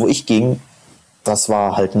die Schule, wo ich ging, das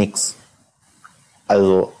war halt nix.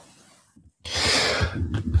 Also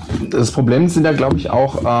das Problem sind ja, glaube ich,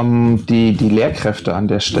 auch die Lehrkräfte an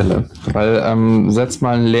der Stelle. Weil setz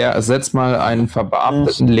mal einen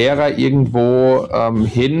verbeamteten Lehrer irgendwo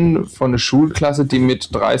hin von einer Schulklasse, die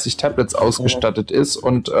mit 30 Tablets ausgestattet ist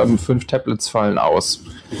und 5 Tablets fallen aus.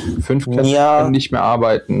 5 Tablets können nicht mehr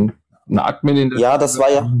arbeiten. Eine Admin in der das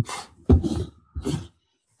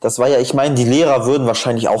war ja, ich meine, die Lehrer würden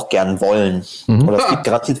wahrscheinlich auch gern wollen. Oder es gibt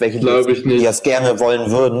garantiert welche, die das gerne wollen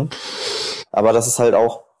würden. Aber das ist halt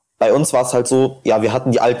auch, bei uns war es halt so, ja, wir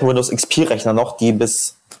hatten die alten Windows XP-Rechner noch, die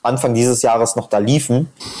bis Anfang dieses Jahres noch da liefen.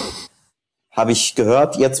 Habe ich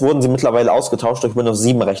gehört. Jetzt wurden sie mittlerweile ausgetauscht durch Windows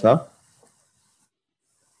 7-Rechner.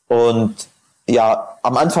 Und ja,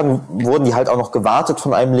 am Anfang wurden die halt auch noch gewartet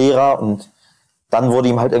von einem Lehrer und dann wurde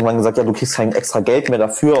ihm halt irgendwann gesagt, ja, du kriegst kein extra Geld mehr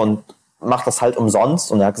dafür und mach das halt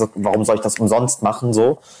umsonst. Und er hat gesagt, warum soll ich das umsonst machen?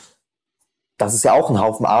 So, das ist ja auch ein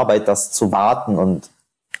Haufen Arbeit, das zu warten. Und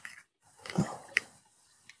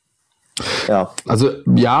ja. Also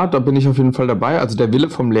ja, da bin ich auf jeden Fall dabei. Also der Wille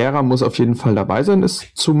vom Lehrer muss auf jeden Fall dabei sein, es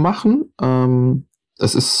zu machen.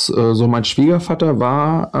 Es ist so, mein Schwiegervater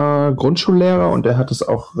war Grundschullehrer und der hat es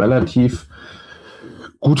auch relativ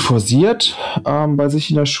gut forciert bei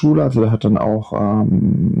sich in der Schule. Also er hat dann auch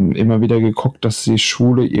immer wieder geguckt, dass die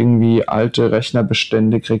Schule irgendwie alte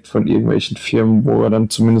Rechnerbestände kriegt von irgendwelchen Firmen, wo er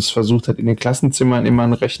dann zumindest versucht hat, in den Klassenzimmern immer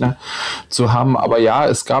einen Rechner zu haben. Aber ja,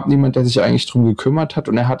 es gab niemand, der sich eigentlich drum gekümmert hat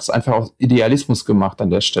und er hat es einfach aus Idealismus gemacht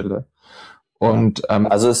an der Stelle. Und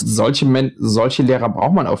also solche Lehrer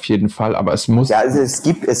braucht man auf jeden Fall, aber es muss... Ja, also es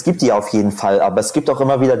gibt die auf jeden Fall, aber es gibt auch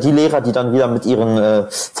immer wieder die Lehrer, die dann wieder mit ihren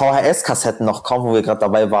VHS-Kassetten noch kommen, wo wir gerade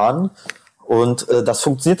dabei waren. Und das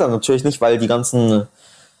funktioniert dann natürlich nicht, weil die ganzen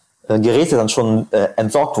Geräte dann schon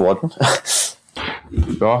entsorgt wurden.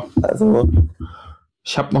 Ja. Also,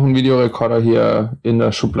 ich habe noch einen Videorekorder hier in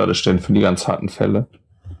der Schublade stehen für die ganz harten Fälle.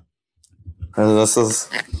 Also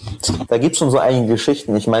da gibt es schon so einige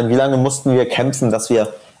Geschichten. Ich meine, wie lange mussten wir kämpfen, dass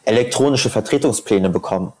wir elektronische Vertretungspläne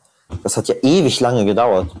bekommen? Das hat ja ewig lange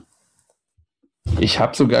gedauert. Ich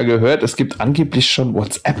habe sogar gehört, es gibt angeblich schon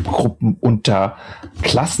WhatsApp-Gruppen unter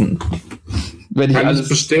Klassen. Wenn ich alles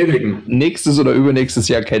bestätigen. Nächstes oder übernächstes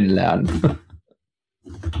Jahr kennenlernen.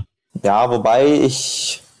 Ja, wobei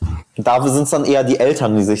da sind es dann eher die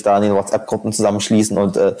Eltern, die sich da in den WhatsApp-Gruppen zusammenschließen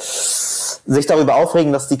und sich darüber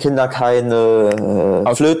aufregen, dass die Kinder keine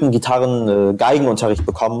Flöten, Gitarren, Geigenunterricht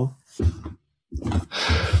bekommen.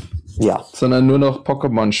 Ja. Sondern nur noch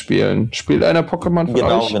Pokémon spielen. Spielt einer Pokémon von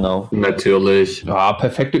euch? Genau. Natürlich. Ja,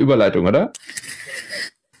 perfekte Überleitung, oder?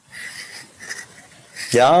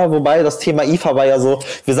 Ja, wobei das Thema IFA war ja so,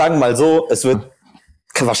 wir sagen mal so, es wird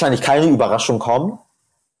wahrscheinlich keine Überraschung kommen.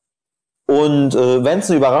 Und wenn es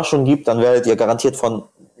eine Überraschung gibt, dann werdet ihr garantiert von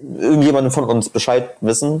irgendjemandem von uns Bescheid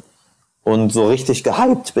wissen. Und so richtig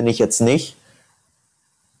gehypt bin ich jetzt nicht.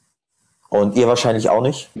 Und ihr wahrscheinlich auch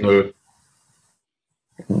nicht. Nö.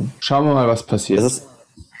 Schauen wir mal, was passiert. Es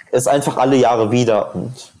ist einfach alle Jahre wieder.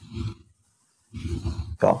 Und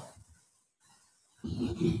ja.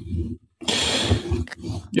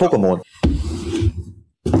 Pokémon.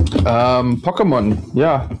 Pokémon,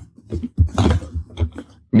 ja.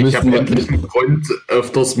 Ich habe endlich einen Grund,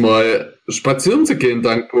 öfters mal spazieren zu gehen,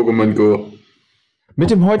 dank Pokémon Go. Mit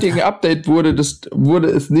dem heutigen Update wurde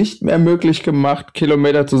es nicht mehr möglich gemacht,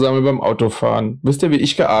 Kilometer zu sammeln beim Autofahren. Wisst ihr, wie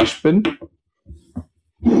ich gearscht bin?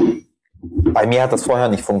 Bei mir hat das vorher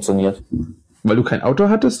nicht funktioniert. Weil du kein Auto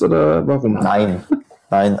hattest oder warum? Nein,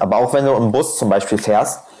 aber auch wenn du im Bus zum Beispiel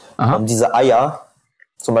fährst, und diese Eier,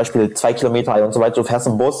 zum Beispiel 2 Kilometer Eier und so weiter, du fährst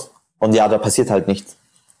im Bus und ja, da passiert halt nichts.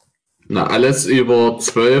 Na, alles über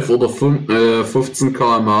 12 oder 15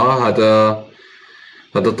 km/h hat der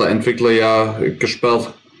Entwickler ja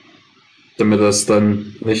gesperrt, damit das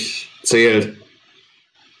dann nicht zählt.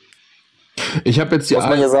 Ich habe jetzt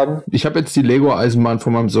die Lego-Eisenbahn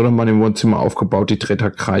von meinem Sohnemann im Wohnzimmer aufgebaut, die dreht da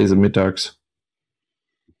Kreise mittags.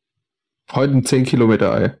 Heute ein 10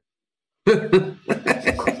 Kilometer Ei.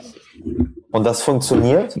 Und das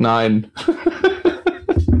funktioniert? Nein.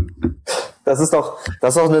 Das ist auch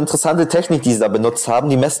eine interessante Technik, die sie da benutzt haben.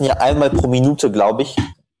 Die messen ja einmal pro Minute, glaube ich,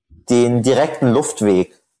 den direkten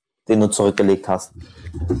Luftweg, den du zurückgelegt hast.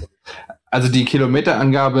 Also die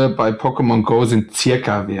Kilometerangabe bei Pokémon Go sind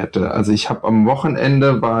circa Werte. Also ich habe am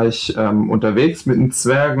Wochenende war ich unterwegs mit einem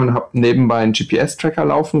Zwerg und habe nebenbei einen GPS-Tracker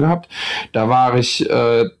laufen gehabt. Da war ich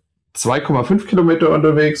 2,5 Kilometer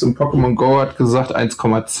unterwegs und Pokémon Go hat gesagt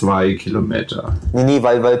 1,2 Kilometer. Nee,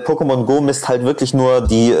 weil Pokémon Go misst halt wirklich nur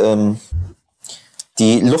die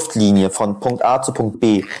Luftlinie von Punkt A zu Punkt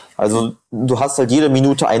B. Also du hast halt jede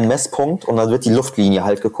Minute einen Messpunkt und dann wird die Luftlinie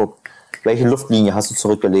halt geguckt. Welche Luftlinie hast du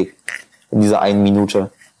zurückgelegt in dieser einen Minute?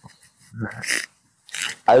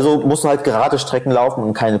 Also musst du halt gerade Strecken laufen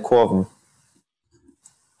und keine Kurven.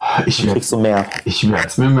 Dann kriegst du mehr. Ich werde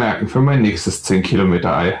es mir merken für mein nächstes 10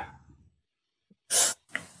 Kilometer Ei.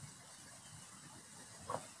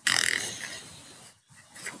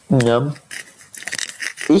 Ja.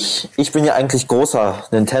 Ich bin ja eigentlich großer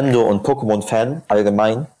Nintendo- und Pokémon-Fan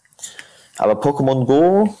allgemein. Aber Pokémon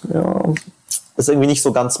Go, ja, ist irgendwie nicht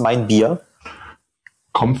so ganz mein Bier.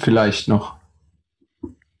 Kommt vielleicht noch.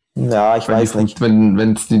 Ja, ich weiß nicht.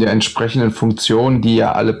 Wenn es die entsprechenden Funktionen, die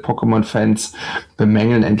ja alle Pokémon-Fans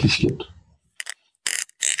bemängeln, endlich gibt.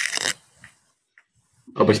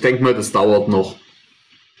 Aber ich denke mal, das dauert noch.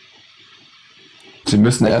 Sie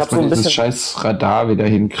müssen Ich hab erstmal so ein dieses bisschen- scheiß Radar wieder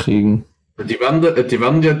hinkriegen. Die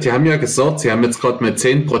haben ja gesagt, sie haben jetzt gerade mit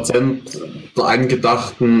 10% der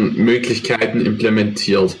angedachten Möglichkeiten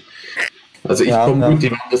implementiert. Also ich Ja, vermute, ja.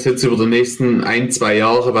 die werden das jetzt über die nächsten 1-2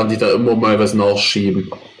 Jahre, werden die da immer mal was nachschieben.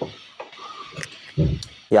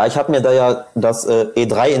 Ja, ich habe mir da ja das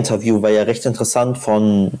E3-Interview, war ja recht interessant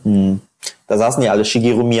da saßen ja alle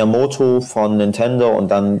Shigeru Miyamoto von Nintendo und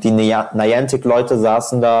dann die Niantic-Leute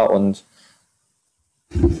saßen da und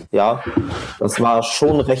ja, das war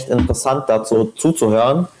schon recht interessant, dazu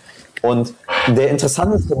zuzuhören. Und der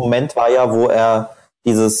interessanteste Moment war ja, wo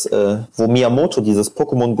Miyamoto dieses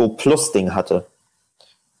Pokémon Go Plus Ding hatte.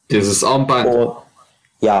 Dieses Armband. Und,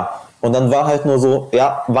 ja, und dann war halt nur so,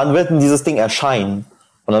 ja, wann wird denn dieses Ding erscheinen?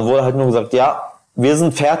 Und dann wurde halt nur gesagt, ja, wir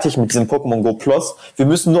sind fertig mit diesem Pokémon Go Plus. Wir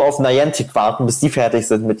müssen nur auf Niantic warten, bis die fertig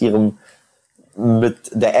sind mit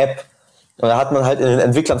der App. Und da hat man halt in den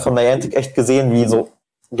Entwicklern von Niantic echt gesehen, wie so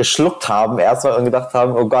geschluckt haben erstmal und gedacht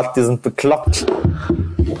haben, oh Gott, die sind bekloppt.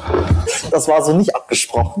 Das war so nicht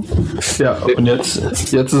abgesprochen. Ja, und jetzt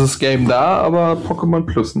ist das Game da, aber Pokémon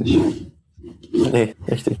Plus nicht. Nee,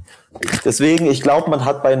 richtig. Deswegen, ich glaube, man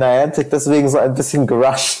hat bei Niantic deswegen so ein bisschen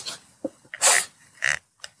gerusht.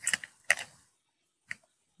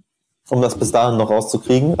 Um das bis dahin noch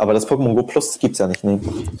rauszukriegen. Aber das Pokémon Go Plus gibt's ja nicht. Nee.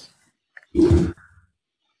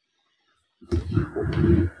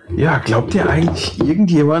 Ja, glaubt ihr eigentlich,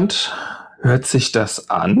 irgendjemand hört sich das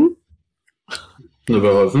an? Nur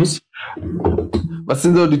wir hoffen's. Was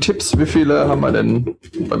sind so die Tipps? Wie viele haben wir denn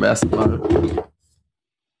beim ersten Mal?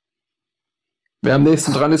 Wer am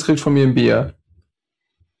nächsten dran ist, kriegt von mir ein Bier.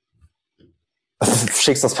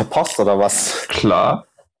 Schickst du das per Post oder was? Klar.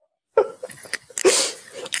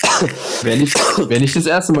 Wäre nicht das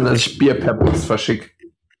erste Mal, dass ich Bier per Post verschicke.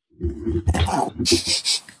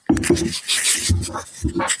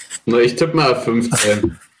 Na, ich tippe mal auf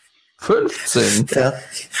 15. 15? Ja.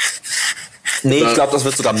 Nee, ich glaube, das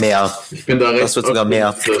wird sogar mehr. Ich bin da recht Das wird sogar mehr.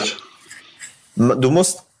 optimistisch.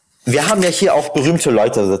 Wir haben ja hier auch berühmte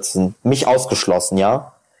Leute sitzen, mich ausgeschlossen,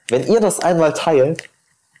 ja? Wenn ihr das einmal teilt,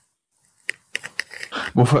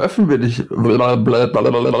 Wo veröffentlichen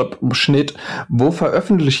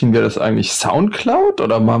wir das eigentlich? Soundcloud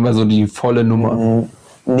oder machen wir so die volle Nummer?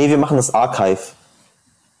 nee, wir machen das Archive.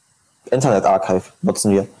 Internet Archive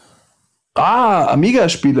nutzen wir. Ah,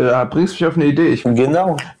 Amiga-Spiele, da bringst du mich auf eine Idee. Ich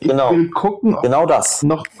Genau. will gucken, ob Genau es das.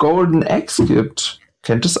 noch Golden Axe gibt.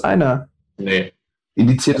 Kennt es einer? Nee.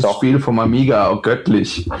 Indiziertes Doch. Spiel vom Amiga, auch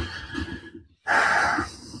göttlich.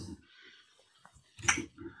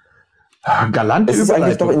 Galante Ist es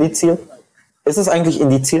eigentlich doch Überleitung. indiziert? Ist es eigentlich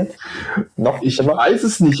indiziert? Noch Ich immer? weiß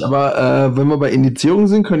es nicht, aber wenn wir bei Indizierung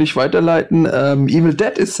sind, könnte ich weiterleiten. Evil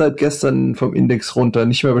Dead ist seit gestern vom Index runter,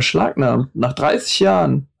 nicht mehr beschlagnahmt. Nach 30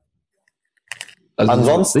 Jahren. Also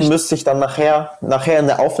Ansonsten so müsste ich dann nachher in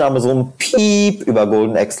der Aufnahme so ein Piep über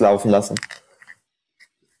Golden Axe laufen lassen.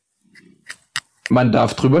 man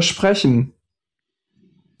darf drüber sprechen.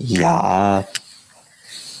 Ja,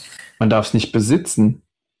 Man darf es nicht besitzen.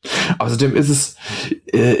 Außerdem ist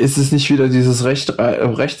es nicht wieder dieses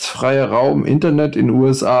rechtsfreie Raum Internet in den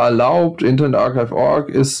USA erlaubt, Internet Archive.org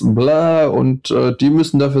ist bla und die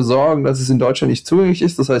müssen dafür sorgen, dass es in Deutschland nicht zugänglich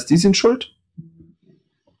ist. Das heißt, die sind schuld?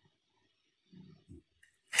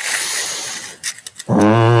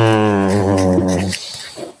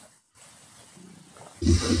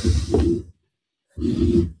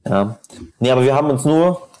 Ja. Nee, aber wir haben uns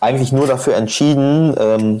eigentlich nur dafür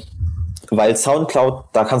entschieden, weil Soundcloud,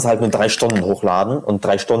 da kannst du halt nur 3 Stunden hochladen und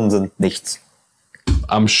 3 Stunden sind nichts.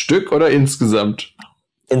 Am Stück oder insgesamt?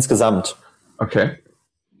 Insgesamt. Okay.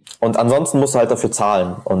 Und ansonsten musst du halt dafür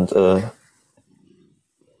zahlen. Und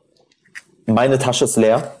meine Tasche ist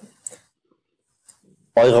leer.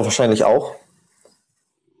 Eure wahrscheinlich auch.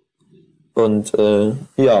 Und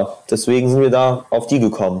ja, deswegen sind wir da auf die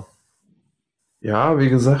gekommen. Ja, wie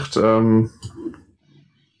gesagt,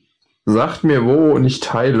 sagt mir wo und ich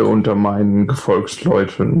teile unter meinen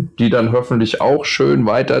Gefolgsleuten, die dann hoffentlich auch schön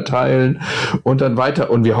weiterteilen und dann weiter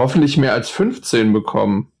und wir hoffentlich mehr als 15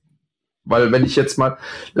 bekommen. Weil wenn ich jetzt mal,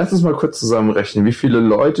 lass uns mal kurz zusammenrechnen, wie viele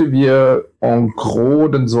Leute wir en gros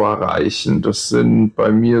denn so erreichen. Das sind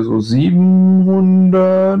bei mir so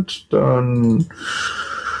 700, dann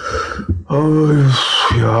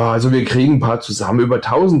ja, also wir kriegen ein paar zusammen, über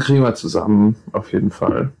 1000 kriegen wir zusammen, auf jeden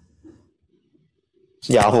Fall.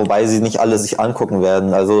 Ja, wobei sie nicht alle sich angucken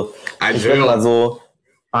werden. Also ich würde mal so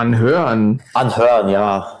Anhören,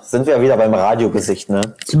 ja. Sind wir wieder beim Radiogesicht, ne?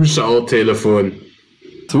 Zuschauertelefon.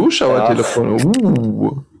 Zuschauertelefon.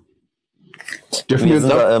 Dürfen wir uns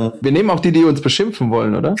auch, wir nehmen auch die uns beschimpfen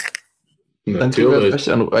wollen, oder? Dann kriegen wir das recht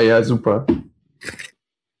an. Ja, super.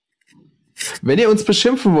 Wenn ihr uns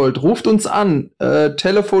beschimpfen wollt, ruft uns an.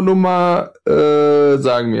 Telefonnummer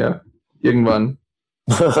sagen wir irgendwann.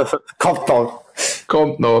 Kommt noch.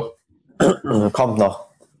 Kommt noch. Kommt noch.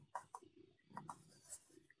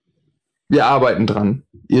 Wir arbeiten dran.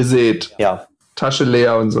 Ihr seht. Ja. Tasche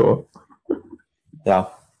leer und so. Ja.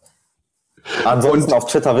 Ansonsten auf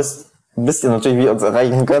Twitter wisst ihr natürlich, wie ihr uns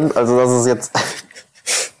erreichen könnt. Also das ist jetzt...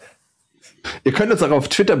 Ihr könnt uns auch auf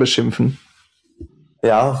Twitter beschimpfen.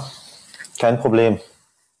 Ja, kein Problem.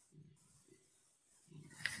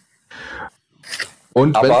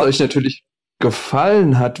 Und wenn es euch natürlich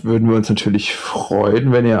gefallen hat, würden wir uns natürlich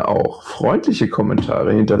freuen, wenn ihr auch freundliche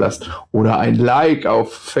Kommentare hinterlasst oder ein Like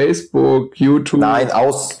auf Facebook, YouTube, Nein,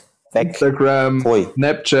 weg. Instagram,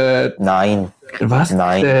 Snapchat. Nein. Was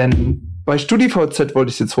denn? Bei StudiVZ wollte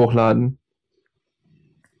ich es jetzt hochladen.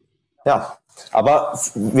 Ja, aber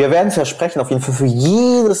wir werden versprechen, auf jeden Fall für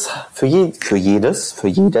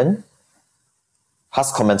jeden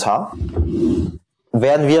Hasskommentar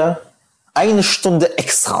werden wir 1 Stunde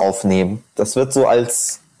extra aufnehmen. Das wird so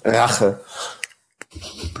als Rache.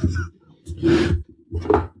 Wir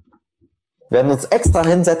werden uns extra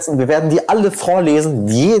hinsetzen, wir werden die alle vorlesen,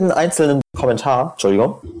 jeden einzelnen Kommentar.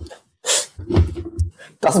 Entschuldigung.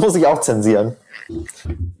 Das muss ich auch zensieren.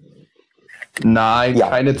 Nein, ja.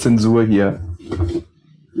 Keine Zensur hier.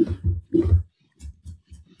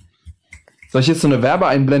 Soll ich jetzt so eine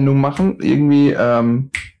Werbeeinblendung machen? Irgendwie,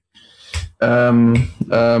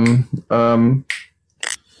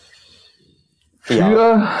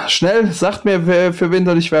 schnell, sagt mir, für wen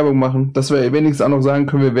soll ich Werbung machen? Dass wir wenigstens auch noch sagen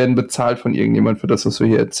können, wir werden bezahlt von irgendjemand für das, was wir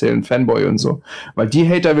hier erzählen. Fanboy und so. Weil die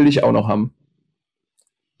Hater will ich auch noch haben.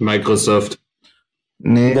 Microsoft.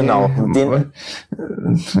 Nee. Genau.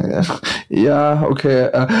 Ja, okay.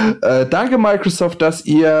 Danke, Microsoft, dass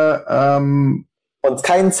ihr uns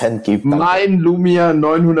keinen Cent gibt. Mein Lumia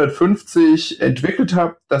 950 entwickelt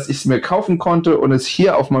habt, dass ich es mir kaufen konnte und es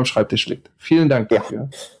hier auf meinem Schreibtisch liegt. Vielen Dank dafür.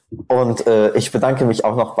 Und ich bedanke mich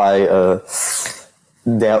auch noch bei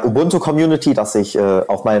der Ubuntu-Community, dass ich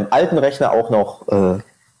auf meinem alten Rechner auch noch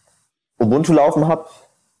Ubuntu laufen habe.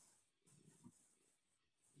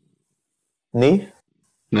 Nee?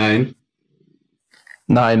 Nein.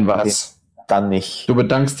 Nein, was? Okay, dann nicht. Du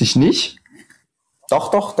bedankst dich nicht?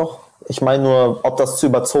 Doch. Ich meine nur, ob das zu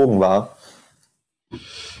überzogen war.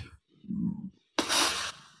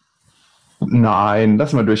 Nein,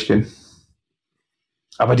 lass mal durchgehen.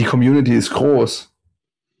 Aber die Community ist groß.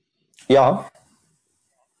 Ja.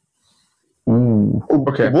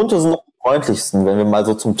 Okay. Ubuntu sind noch die freundlichsten, wenn wir mal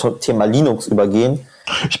so zum Thema Linux übergehen.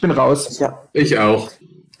 Ich bin raus. Ich auch.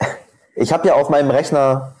 Ich habe ja auf meinem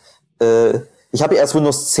Rechner, ich habe ja erst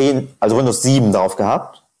Windows 10, also Windows 7 drauf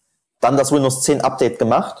gehabt. Dann das Windows 10 Update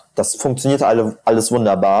gemacht. Das funktionierte alles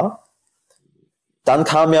wunderbar. Dann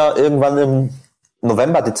kam ja irgendwann im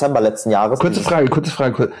November, Dezember letzten Jahres. Kurze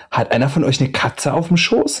Frage. Hat einer von euch eine Katze auf dem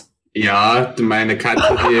Schoß? Ja, meine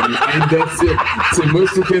Katze eben. Sie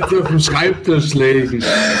muss sich jetzt auf den Schreibtisch legen.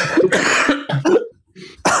 Okay.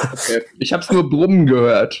 Ich habe es nur brummen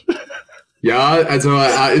gehört. Ja, also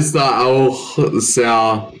er ist da auch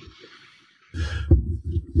sehr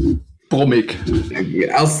brummig.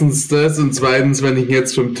 Erstens das und zweitens, wenn ich ihn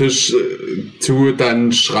jetzt vom Tisch zu,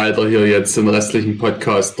 dann schreit er hier jetzt den restlichen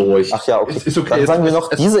Podcast durch. Ach ja, okay. Ist okay. Dann sagen wir noch,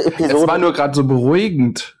 diese Es Episode. war nur gerade so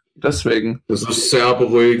beruhigend. Deswegen. Das ist sehr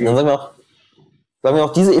beruhigend. Dann sagen wir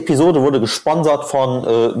noch, diese Episode wurde gesponsert von,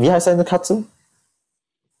 wie heißt seine Katze?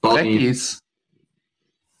 Barney. Breckies.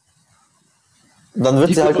 Dann wird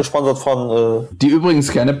Die sie halt über- gesponsert von, Die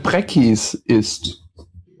übrigens gerne Breckies isst.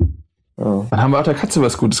 ja. Dann haben wir auch der Katze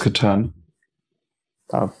was Gutes getan.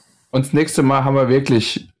 Ja. Und das nächste Mal haben wir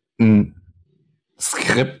wirklich ein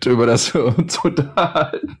Skript, über das wir uns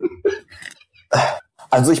unterhalten.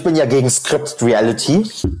 Also ich bin ja gegen Scripted Reality,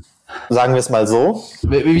 sagen wir es mal so.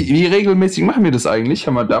 Wie regelmäßig machen wir das eigentlich?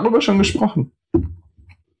 Haben wir darüber schon gesprochen?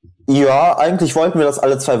 Ja, eigentlich wollten wir das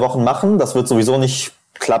alle 2 Wochen machen. Das wird sowieso nicht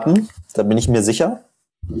klappen, da bin ich mir sicher.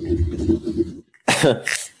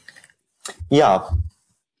 Ja,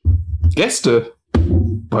 Gäste.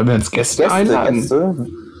 Wollen wir uns Gäste einladen? Gäste.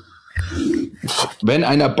 Wenn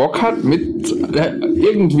einer Bock hat, mit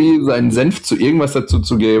irgendwie seinen Senf zu irgendwas dazu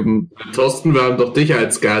zu geben. Thorsten, wir haben doch dich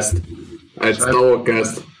als Gast. Als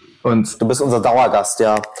Dauergast. Und Du bist unser Dauergast,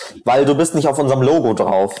 ja. Weil du bist nicht auf unserem Logo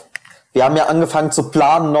drauf. Wir haben ja angefangen zu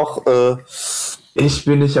planen noch, ich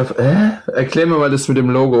bin nicht auf. Erklär mir mal das mit dem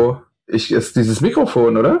Logo. Ist dieses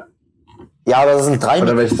Mikrofon, oder? ja, aber das sind 3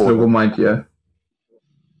 Oder welches Mikrofone. Logo meint ihr?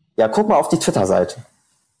 Ja, guck mal auf die Twitter-Seite.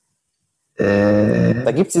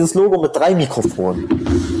 Da gibt es dieses Logo mit 3 Mikrofonen.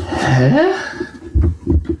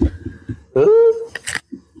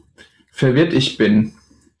 Verwirrt ich bin.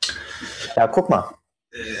 Ja, guck mal.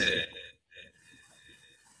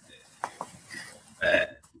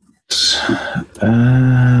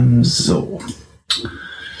 So.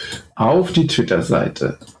 Auf die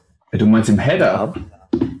Twitter-Seite. Du meinst im Header?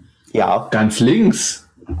 Ja, Ganz links.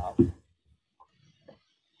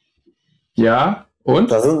 Ja,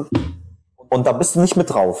 und? und da bist du nicht mit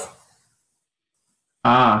drauf.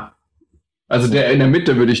 Ah. Also der in der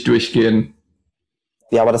Mitte würde ich durchgehen.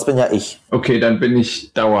 Ja, aber das bin ja ich. Okay, dann bin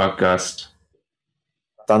ich Dauergast.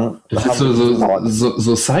 Dann Das haben ist wir diesen so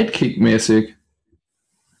Dauergast. Sidekick-mäßig.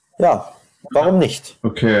 Ja, warum nicht?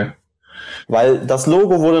 Okay. Weil das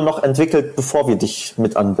Logo wurde noch entwickelt, bevor wir dich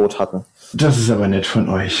mit an Boot hatten. Das ist aber nett von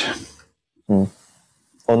euch.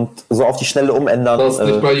 Und so auf die Schnelle umändern. Du darfst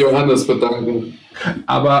dich bei Johannes bedanken.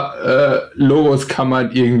 Aber Logos kann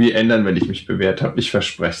man irgendwie ändern, wenn ich mich bewährt habe. Ich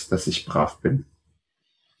verspreche es, dass ich brav bin.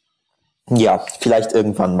 Ja, vielleicht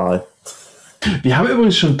irgendwann mal. Wir haben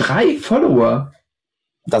übrigens schon 3 Follower.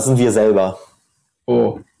 Das sind wir selber.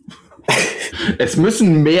 Oh. Es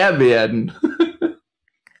müssen mehr werden.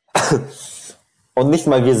 Und nicht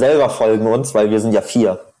mal wir selber folgen uns, weil wir sind ja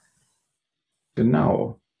 4.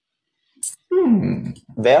 Genau.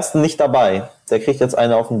 Wer ist denn nicht dabei? Der kriegt jetzt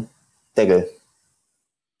eine auf den Deckel.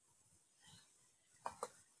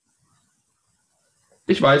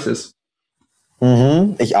 Ich weiß es.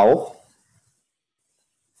 Ich auch.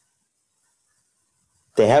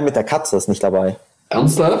 Der Herr mit der Katze ist nicht dabei.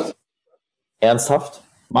 Ernsthaft? Ernsthaft?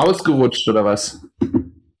 Maus gerutscht oder was?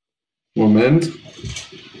 Moment.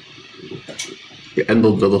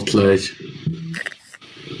 Geändert wird doch gleich.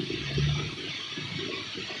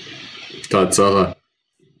 Tatsache.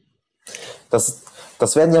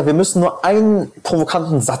 Das werden ja, wir müssen nur einen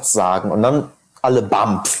provokanten Satz sagen und dann alle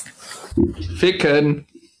BAMF. Ficken.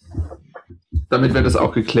 Damit wird das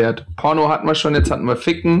auch geklärt. Porno hatten wir schon, jetzt hatten wir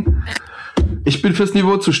Ficken. Ich bin fürs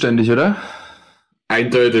Niveau zuständig, oder?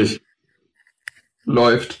 Eindeutig.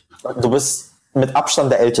 Läuft. Du bist mit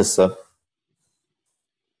Abstand der Älteste.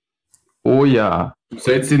 Oh ja. Du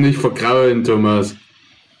sollst dich nicht vergraulen, Thomas.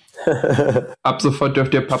 Ab sofort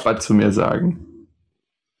dürft ihr Papa zu mir sagen.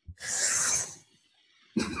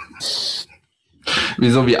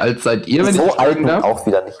 Wieso, wie alt seid ihr, wenn So ich alt fragen nun darf? auch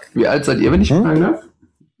wieder nicht. Wie alt seid ihr, wenn ich fragen darf?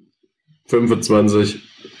 25.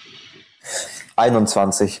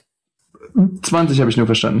 21. 20 habe ich nur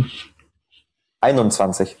verstanden.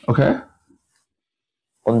 21. Okay.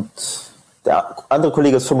 Und der andere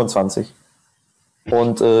Kollege ist 25.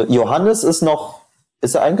 Und Johannes ist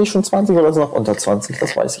er eigentlich schon 20 oder ist er noch unter 20?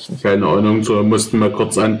 Das weiß ich nicht. Keine Ahnung, so mussten wir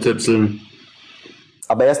kurz antipseln.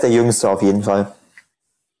 Aber er ist der Jüngste auf jeden Fall.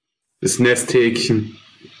 Das Nesthäkchen.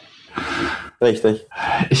 Richtig.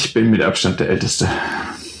 Ich bin mit Abstand der Älteste.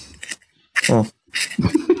 Ja.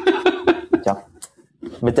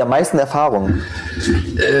 Mit der meisten Erfahrung.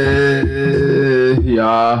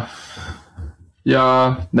 Ja.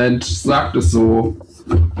 Ja, sagt es so,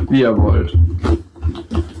 wie ihr wollt.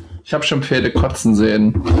 Ich habe schon Pferde kotzen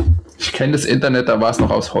sehen. Ich kenne das Internet, da war es noch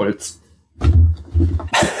aus Holz.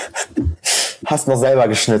 Hast noch selber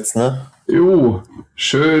geschnitzt, ne? Jo,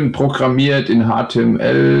 Schön programmiert in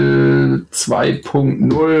HTML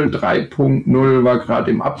 2.0, 3.0 war gerade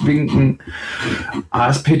im Abwinken.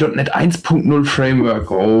 ASP.NET 1.0 Framework.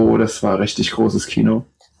 Oh, das war richtig großes Kino.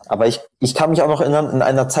 Aber ich kann mich auch noch erinnern, in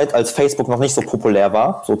einer Zeit, als Facebook noch nicht so populär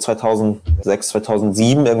war, so 2006,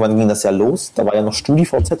 2007, irgendwann ging das ja los. Da war ja noch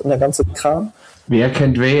StudiVZ und der ganze Kram. Wer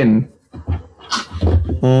kennt wen?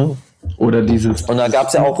 Oder dieses... Und da gab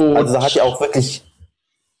es ja auch, also da hat ja auch wirklich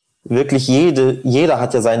jeder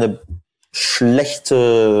hat ja seine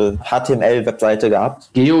schlechte HTML-Webseite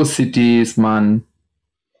gehabt. GeoCities, Mann.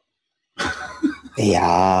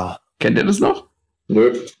 Ja. Kennt ihr das noch?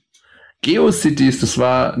 Nö. GeoCities, das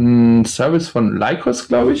war ein Service von Lycos,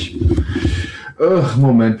 glaube ich.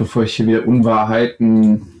 Moment, bevor ich hier wieder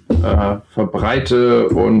Unwahrheiten verbreite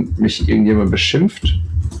und mich irgendjemand beschimpft.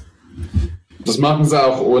 Das machen sie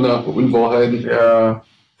auch ohne Unwahrheiten.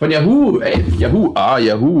 Von Yahoo, Yahoo.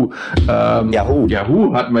 Yahoo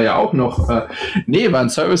hatten wir ja auch noch. War ein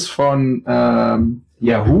Service von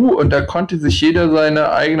Yahoo und da konnte sich jeder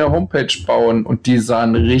seine eigene Homepage bauen und die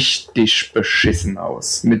sahen richtig beschissen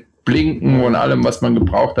aus. Mit Blinken und allem, was man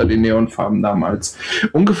gebraucht hat in Neonfarben damals.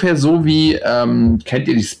 Ungefähr so wie, kennt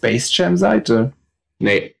ihr die Space Jam Seite?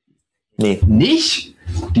 Nee. Nicht?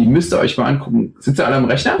 Die müsst ihr euch mal angucken. Sind sie alle am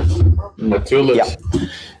Rechner? Natürlich. Ja.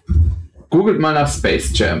 Googelt mal nach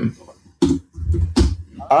Space Jam.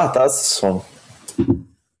 Da ist es schon.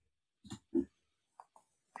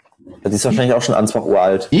 Die ist wahrscheinlich auch schon Ansbach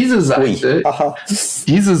uralt. Diese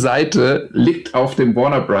Seite liegt auf dem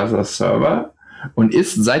Warner Brothers Server und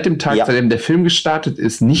ist seit dem Tag, seitdem der Film gestartet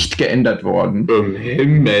ist, nicht geändert worden. Um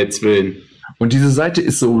Himmels Willen. Und diese Seite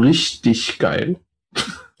ist so richtig geil.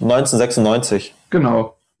 1996.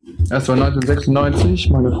 Genau. Das war 1996,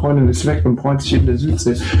 meine Freundin ist weg und freut sich in der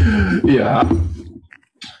Südsee. Ja.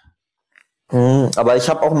 Aber ich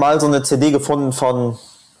habe auch mal so eine CD gefunden von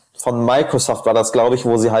Microsoft, war das, glaube ich,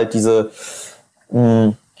 wo sie halt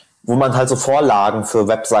wo man halt so Vorlagen für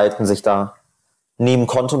Webseiten sich da nehmen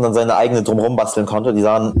konnte und dann seine eigene drumherum basteln konnte. Die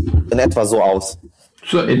sahen in etwa so aus.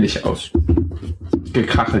 So ähnlich aus.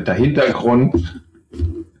 Gekachelter Hintergrund.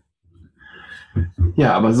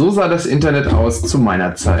 Ja, aber so sah das Internet aus zu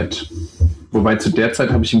meiner Zeit. Wobei zu der Zeit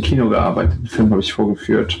habe ich im Kino gearbeitet. Den Film habe ich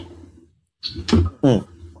vorgeführt.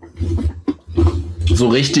 So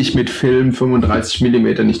richtig mit Film 35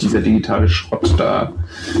 mm, nicht dieser digitale Schrott da.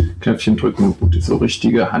 Knöpfchen drücken, so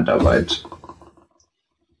richtige Handarbeit.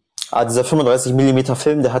 Dieser 35 mm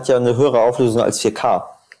Film, der hat ja eine höhere Auflösung als 4K.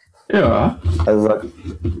 Ja. Also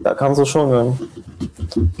da kannst du schon...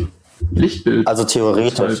 Lichtbild. Also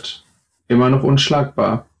theoretisch. Halt immer noch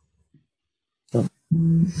unschlagbar.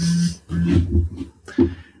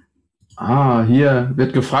 Hier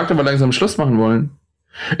wird gefragt, ob wir langsam Schluss machen wollen.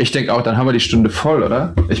 Ich denke auch, dann haben wir die Stunde voll,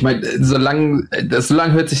 oder? Ich meine, so lang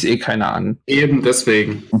hört sich eh keiner an. Eben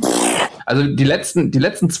deswegen. Also die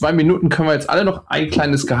letzten 2 Minuten können wir jetzt alle noch ein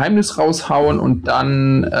kleines Geheimnis raushauen und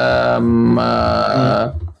dann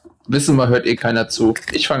wissen wir, hört eh keiner zu.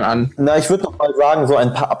 Ich fange an. Na, ich würde noch mal sagen, so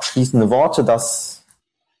ein paar abschließende Worte, dass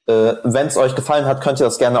wenn es euch gefallen hat, könnt ihr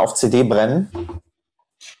das gerne auf CD brennen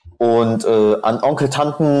und an Onkel,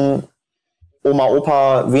 Tanten, Oma,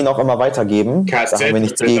 Opa, wen auch immer weitergeben. Kassette, da haben wir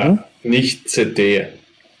nichts gegen. Nicht CD.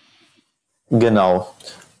 Genau.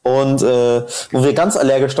 Und wo wir ganz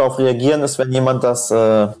allergisch darauf reagieren, ist, wenn jemand das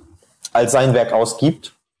als sein Werk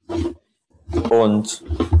ausgibt. Und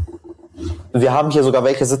wir haben hier sogar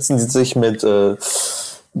welche sitzen, die sich mit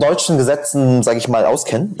deutschen Gesetzen, sage ich mal,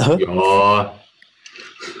 auskennen. Ja,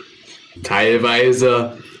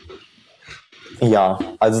 teilweise. Ja,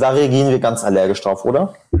 also da reagieren wir ganz allergisch drauf,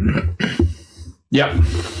 oder? Ja.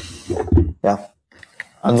 Ja.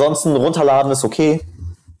 Ansonsten runterladen ist okay.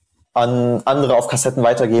 An andere auf Kassetten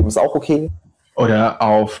weitergeben ist auch okay. Oder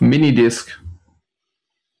auf Minidisc.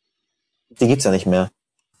 Die gibt's ja nicht mehr.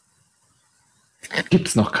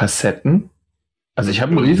 Gibt's noch Kassetten? Also ich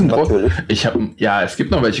habe ein riesengroßes... es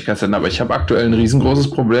gibt noch welche Kassetten, aber ich habe aktuell ein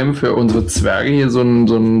riesengroßes Problem für unsere Zwerge hier so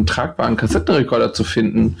einen tragbaren Kassettenrekorder zu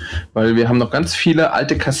finden, weil wir haben noch ganz viele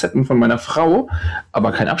alte Kassetten von meiner Frau,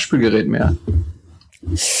 aber kein Abspielgerät mehr.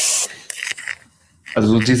 Also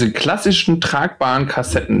so diese klassischen tragbaren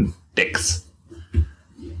Kassettendecks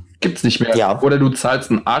gibt's nicht mehr. Ja. Oder du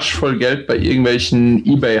zahlst einen Arsch voll Geld bei irgendwelchen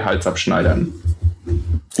eBay-Halsabschneidern.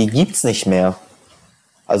 Die gibt's nicht mehr.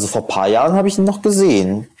 Also vor ein paar Jahren habe ich ihn noch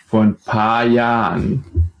gesehen. Vor ein paar Jahren.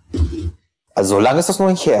 Also so lange ist das noch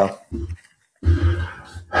nicht her.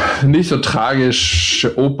 Nicht so tragisch.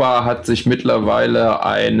 Opa hat sich mittlerweile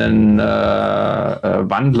einen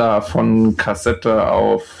Wandler von Kassette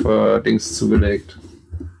auf Dings zugelegt.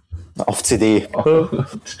 Auf CD.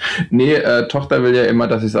 Nee, Tochter will ja immer,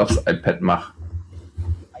 dass ich es aufs iPad mache.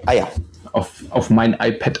 Ah ja. Auf mein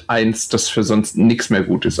iPad 1, das für sonst nichts mehr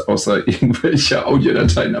gut ist, außer irgendwelche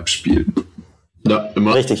Audiodateien abspielen. Ja,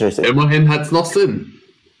 Richtig. Immerhin hat es noch Sinn.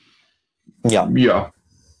 Ja. Ja.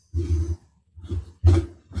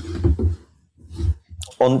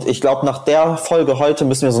 Und ich glaube, nach der Folge heute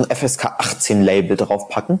müssen wir so ein FSK 18 Label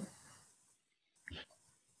draufpacken.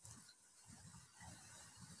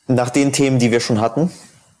 Nach den Themen, die wir schon hatten.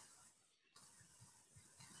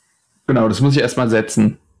 Genau, das muss ich erstmal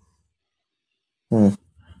setzen.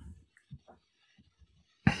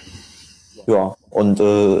 Ja, und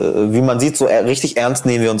wie man sieht, so richtig ernst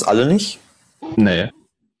nehmen wir uns alle nicht. Nee.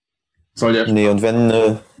 Soll ja. Nee, und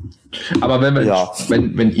wenn... Aber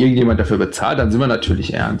wenn irgendjemand dafür bezahlt, dann sind wir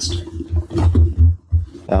natürlich ernst.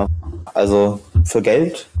 ja, also für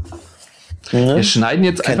Geld. Ne? Wir schneiden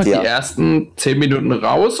jetzt Kennt einfach ihr. die ersten 10 Minuten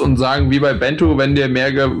raus und sagen, wie bei Bento,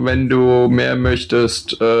 wenn du mehr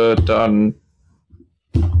möchtest, dann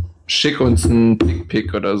schick uns einen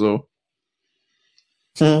Dickpick oder so.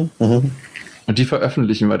 Und die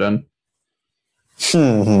veröffentlichen wir dann.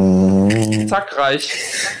 Zack, reich.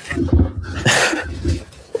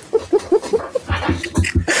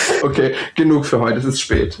 Okay, genug für heute, es ist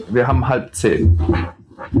spät. Wir haben 9:30.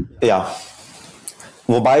 Ja.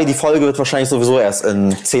 Wobei, die Folge wird wahrscheinlich sowieso erst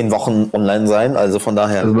in 10 Wochen online sein, also von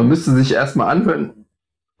daher... Also man müsste sich erstmal anhören,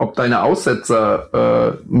 ob deine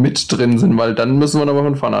Aussetzer mit drin sind, weil dann müssen wir nochmal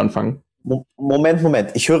von vorne anfangen.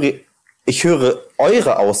 Moment. Ich höre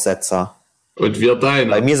eure Aussetzer. Und wir Bei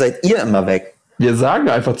deine. mir seid ihr immer weg. Wir sagen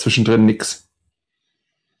einfach zwischendrin nichts.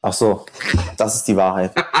 Ach so, das ist die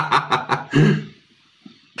Wahrheit.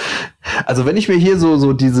 Also wenn ich mir hier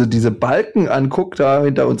so diese Balken angucke, da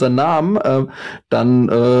hinter unseren Namen,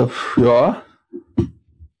 dann, ja,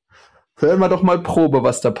 hören wir doch mal Probe,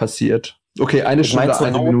 was da passiert. Okay, eine Stunde, meinst du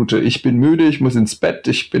eine auch? Minute. Ich bin müde, ich muss ins Bett,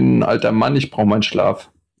 ich bin ein alter Mann, ich brauche meinen Schlaf.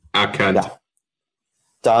 Erkannt. Ja.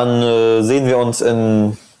 Dann sehen wir uns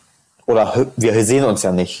wir sehen uns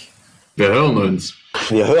ja nicht. Wir hören uns.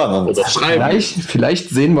 Wir hören uns. Oder schreiben. Vielleicht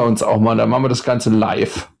sehen wir uns auch mal, dann machen wir das Ganze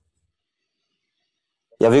live.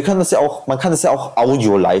 Ja, man kann das ja auch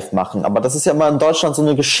Audio live machen, aber das ist ja immer in Deutschland so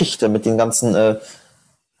eine Geschichte mit den ganzen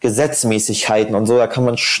Gesetzmäßigkeiten und so, da kann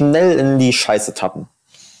man schnell in die Scheiße tappen.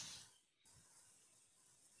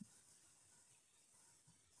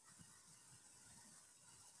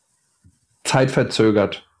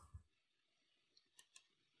 Zeitverzögert.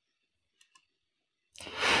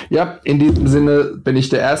 Ja, in diesem Sinne bin ich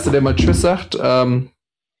der Erste, der mal Tschüss sagt.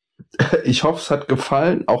 Ich hoffe, es hat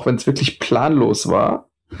gefallen, auch wenn es wirklich planlos war.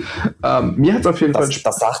 Mir hat es auf jeden Fall...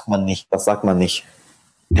 Das sagt man nicht.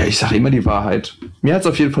 Ja, ich sage immer die Wahrheit. Mir hat es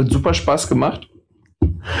auf jeden Fall super Spaß gemacht.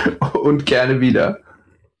 Und gerne wieder.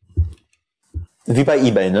 Wie bei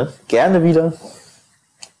eBay, ne? Gerne wieder.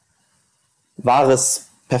 Wahres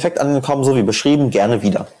perfekt angekommen, so wie beschrieben, gerne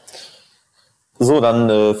wieder. So,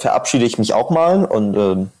 dann verabschiede ich mich auch mal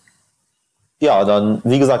und ja, dann,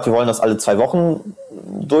 wie gesagt, wir wollen das alle 2 Wochen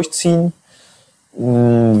durchziehen.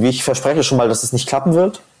 Wie ich verspreche schon mal, dass es nicht klappen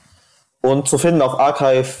wird. Und zu finden auf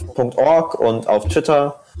archive.org und auf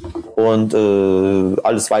Twitter und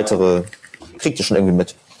alles weitere kriegt ihr schon irgendwie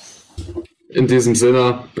mit. In diesem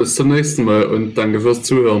Sinne, bis zum nächsten Mal und danke fürs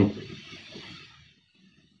Zuhören.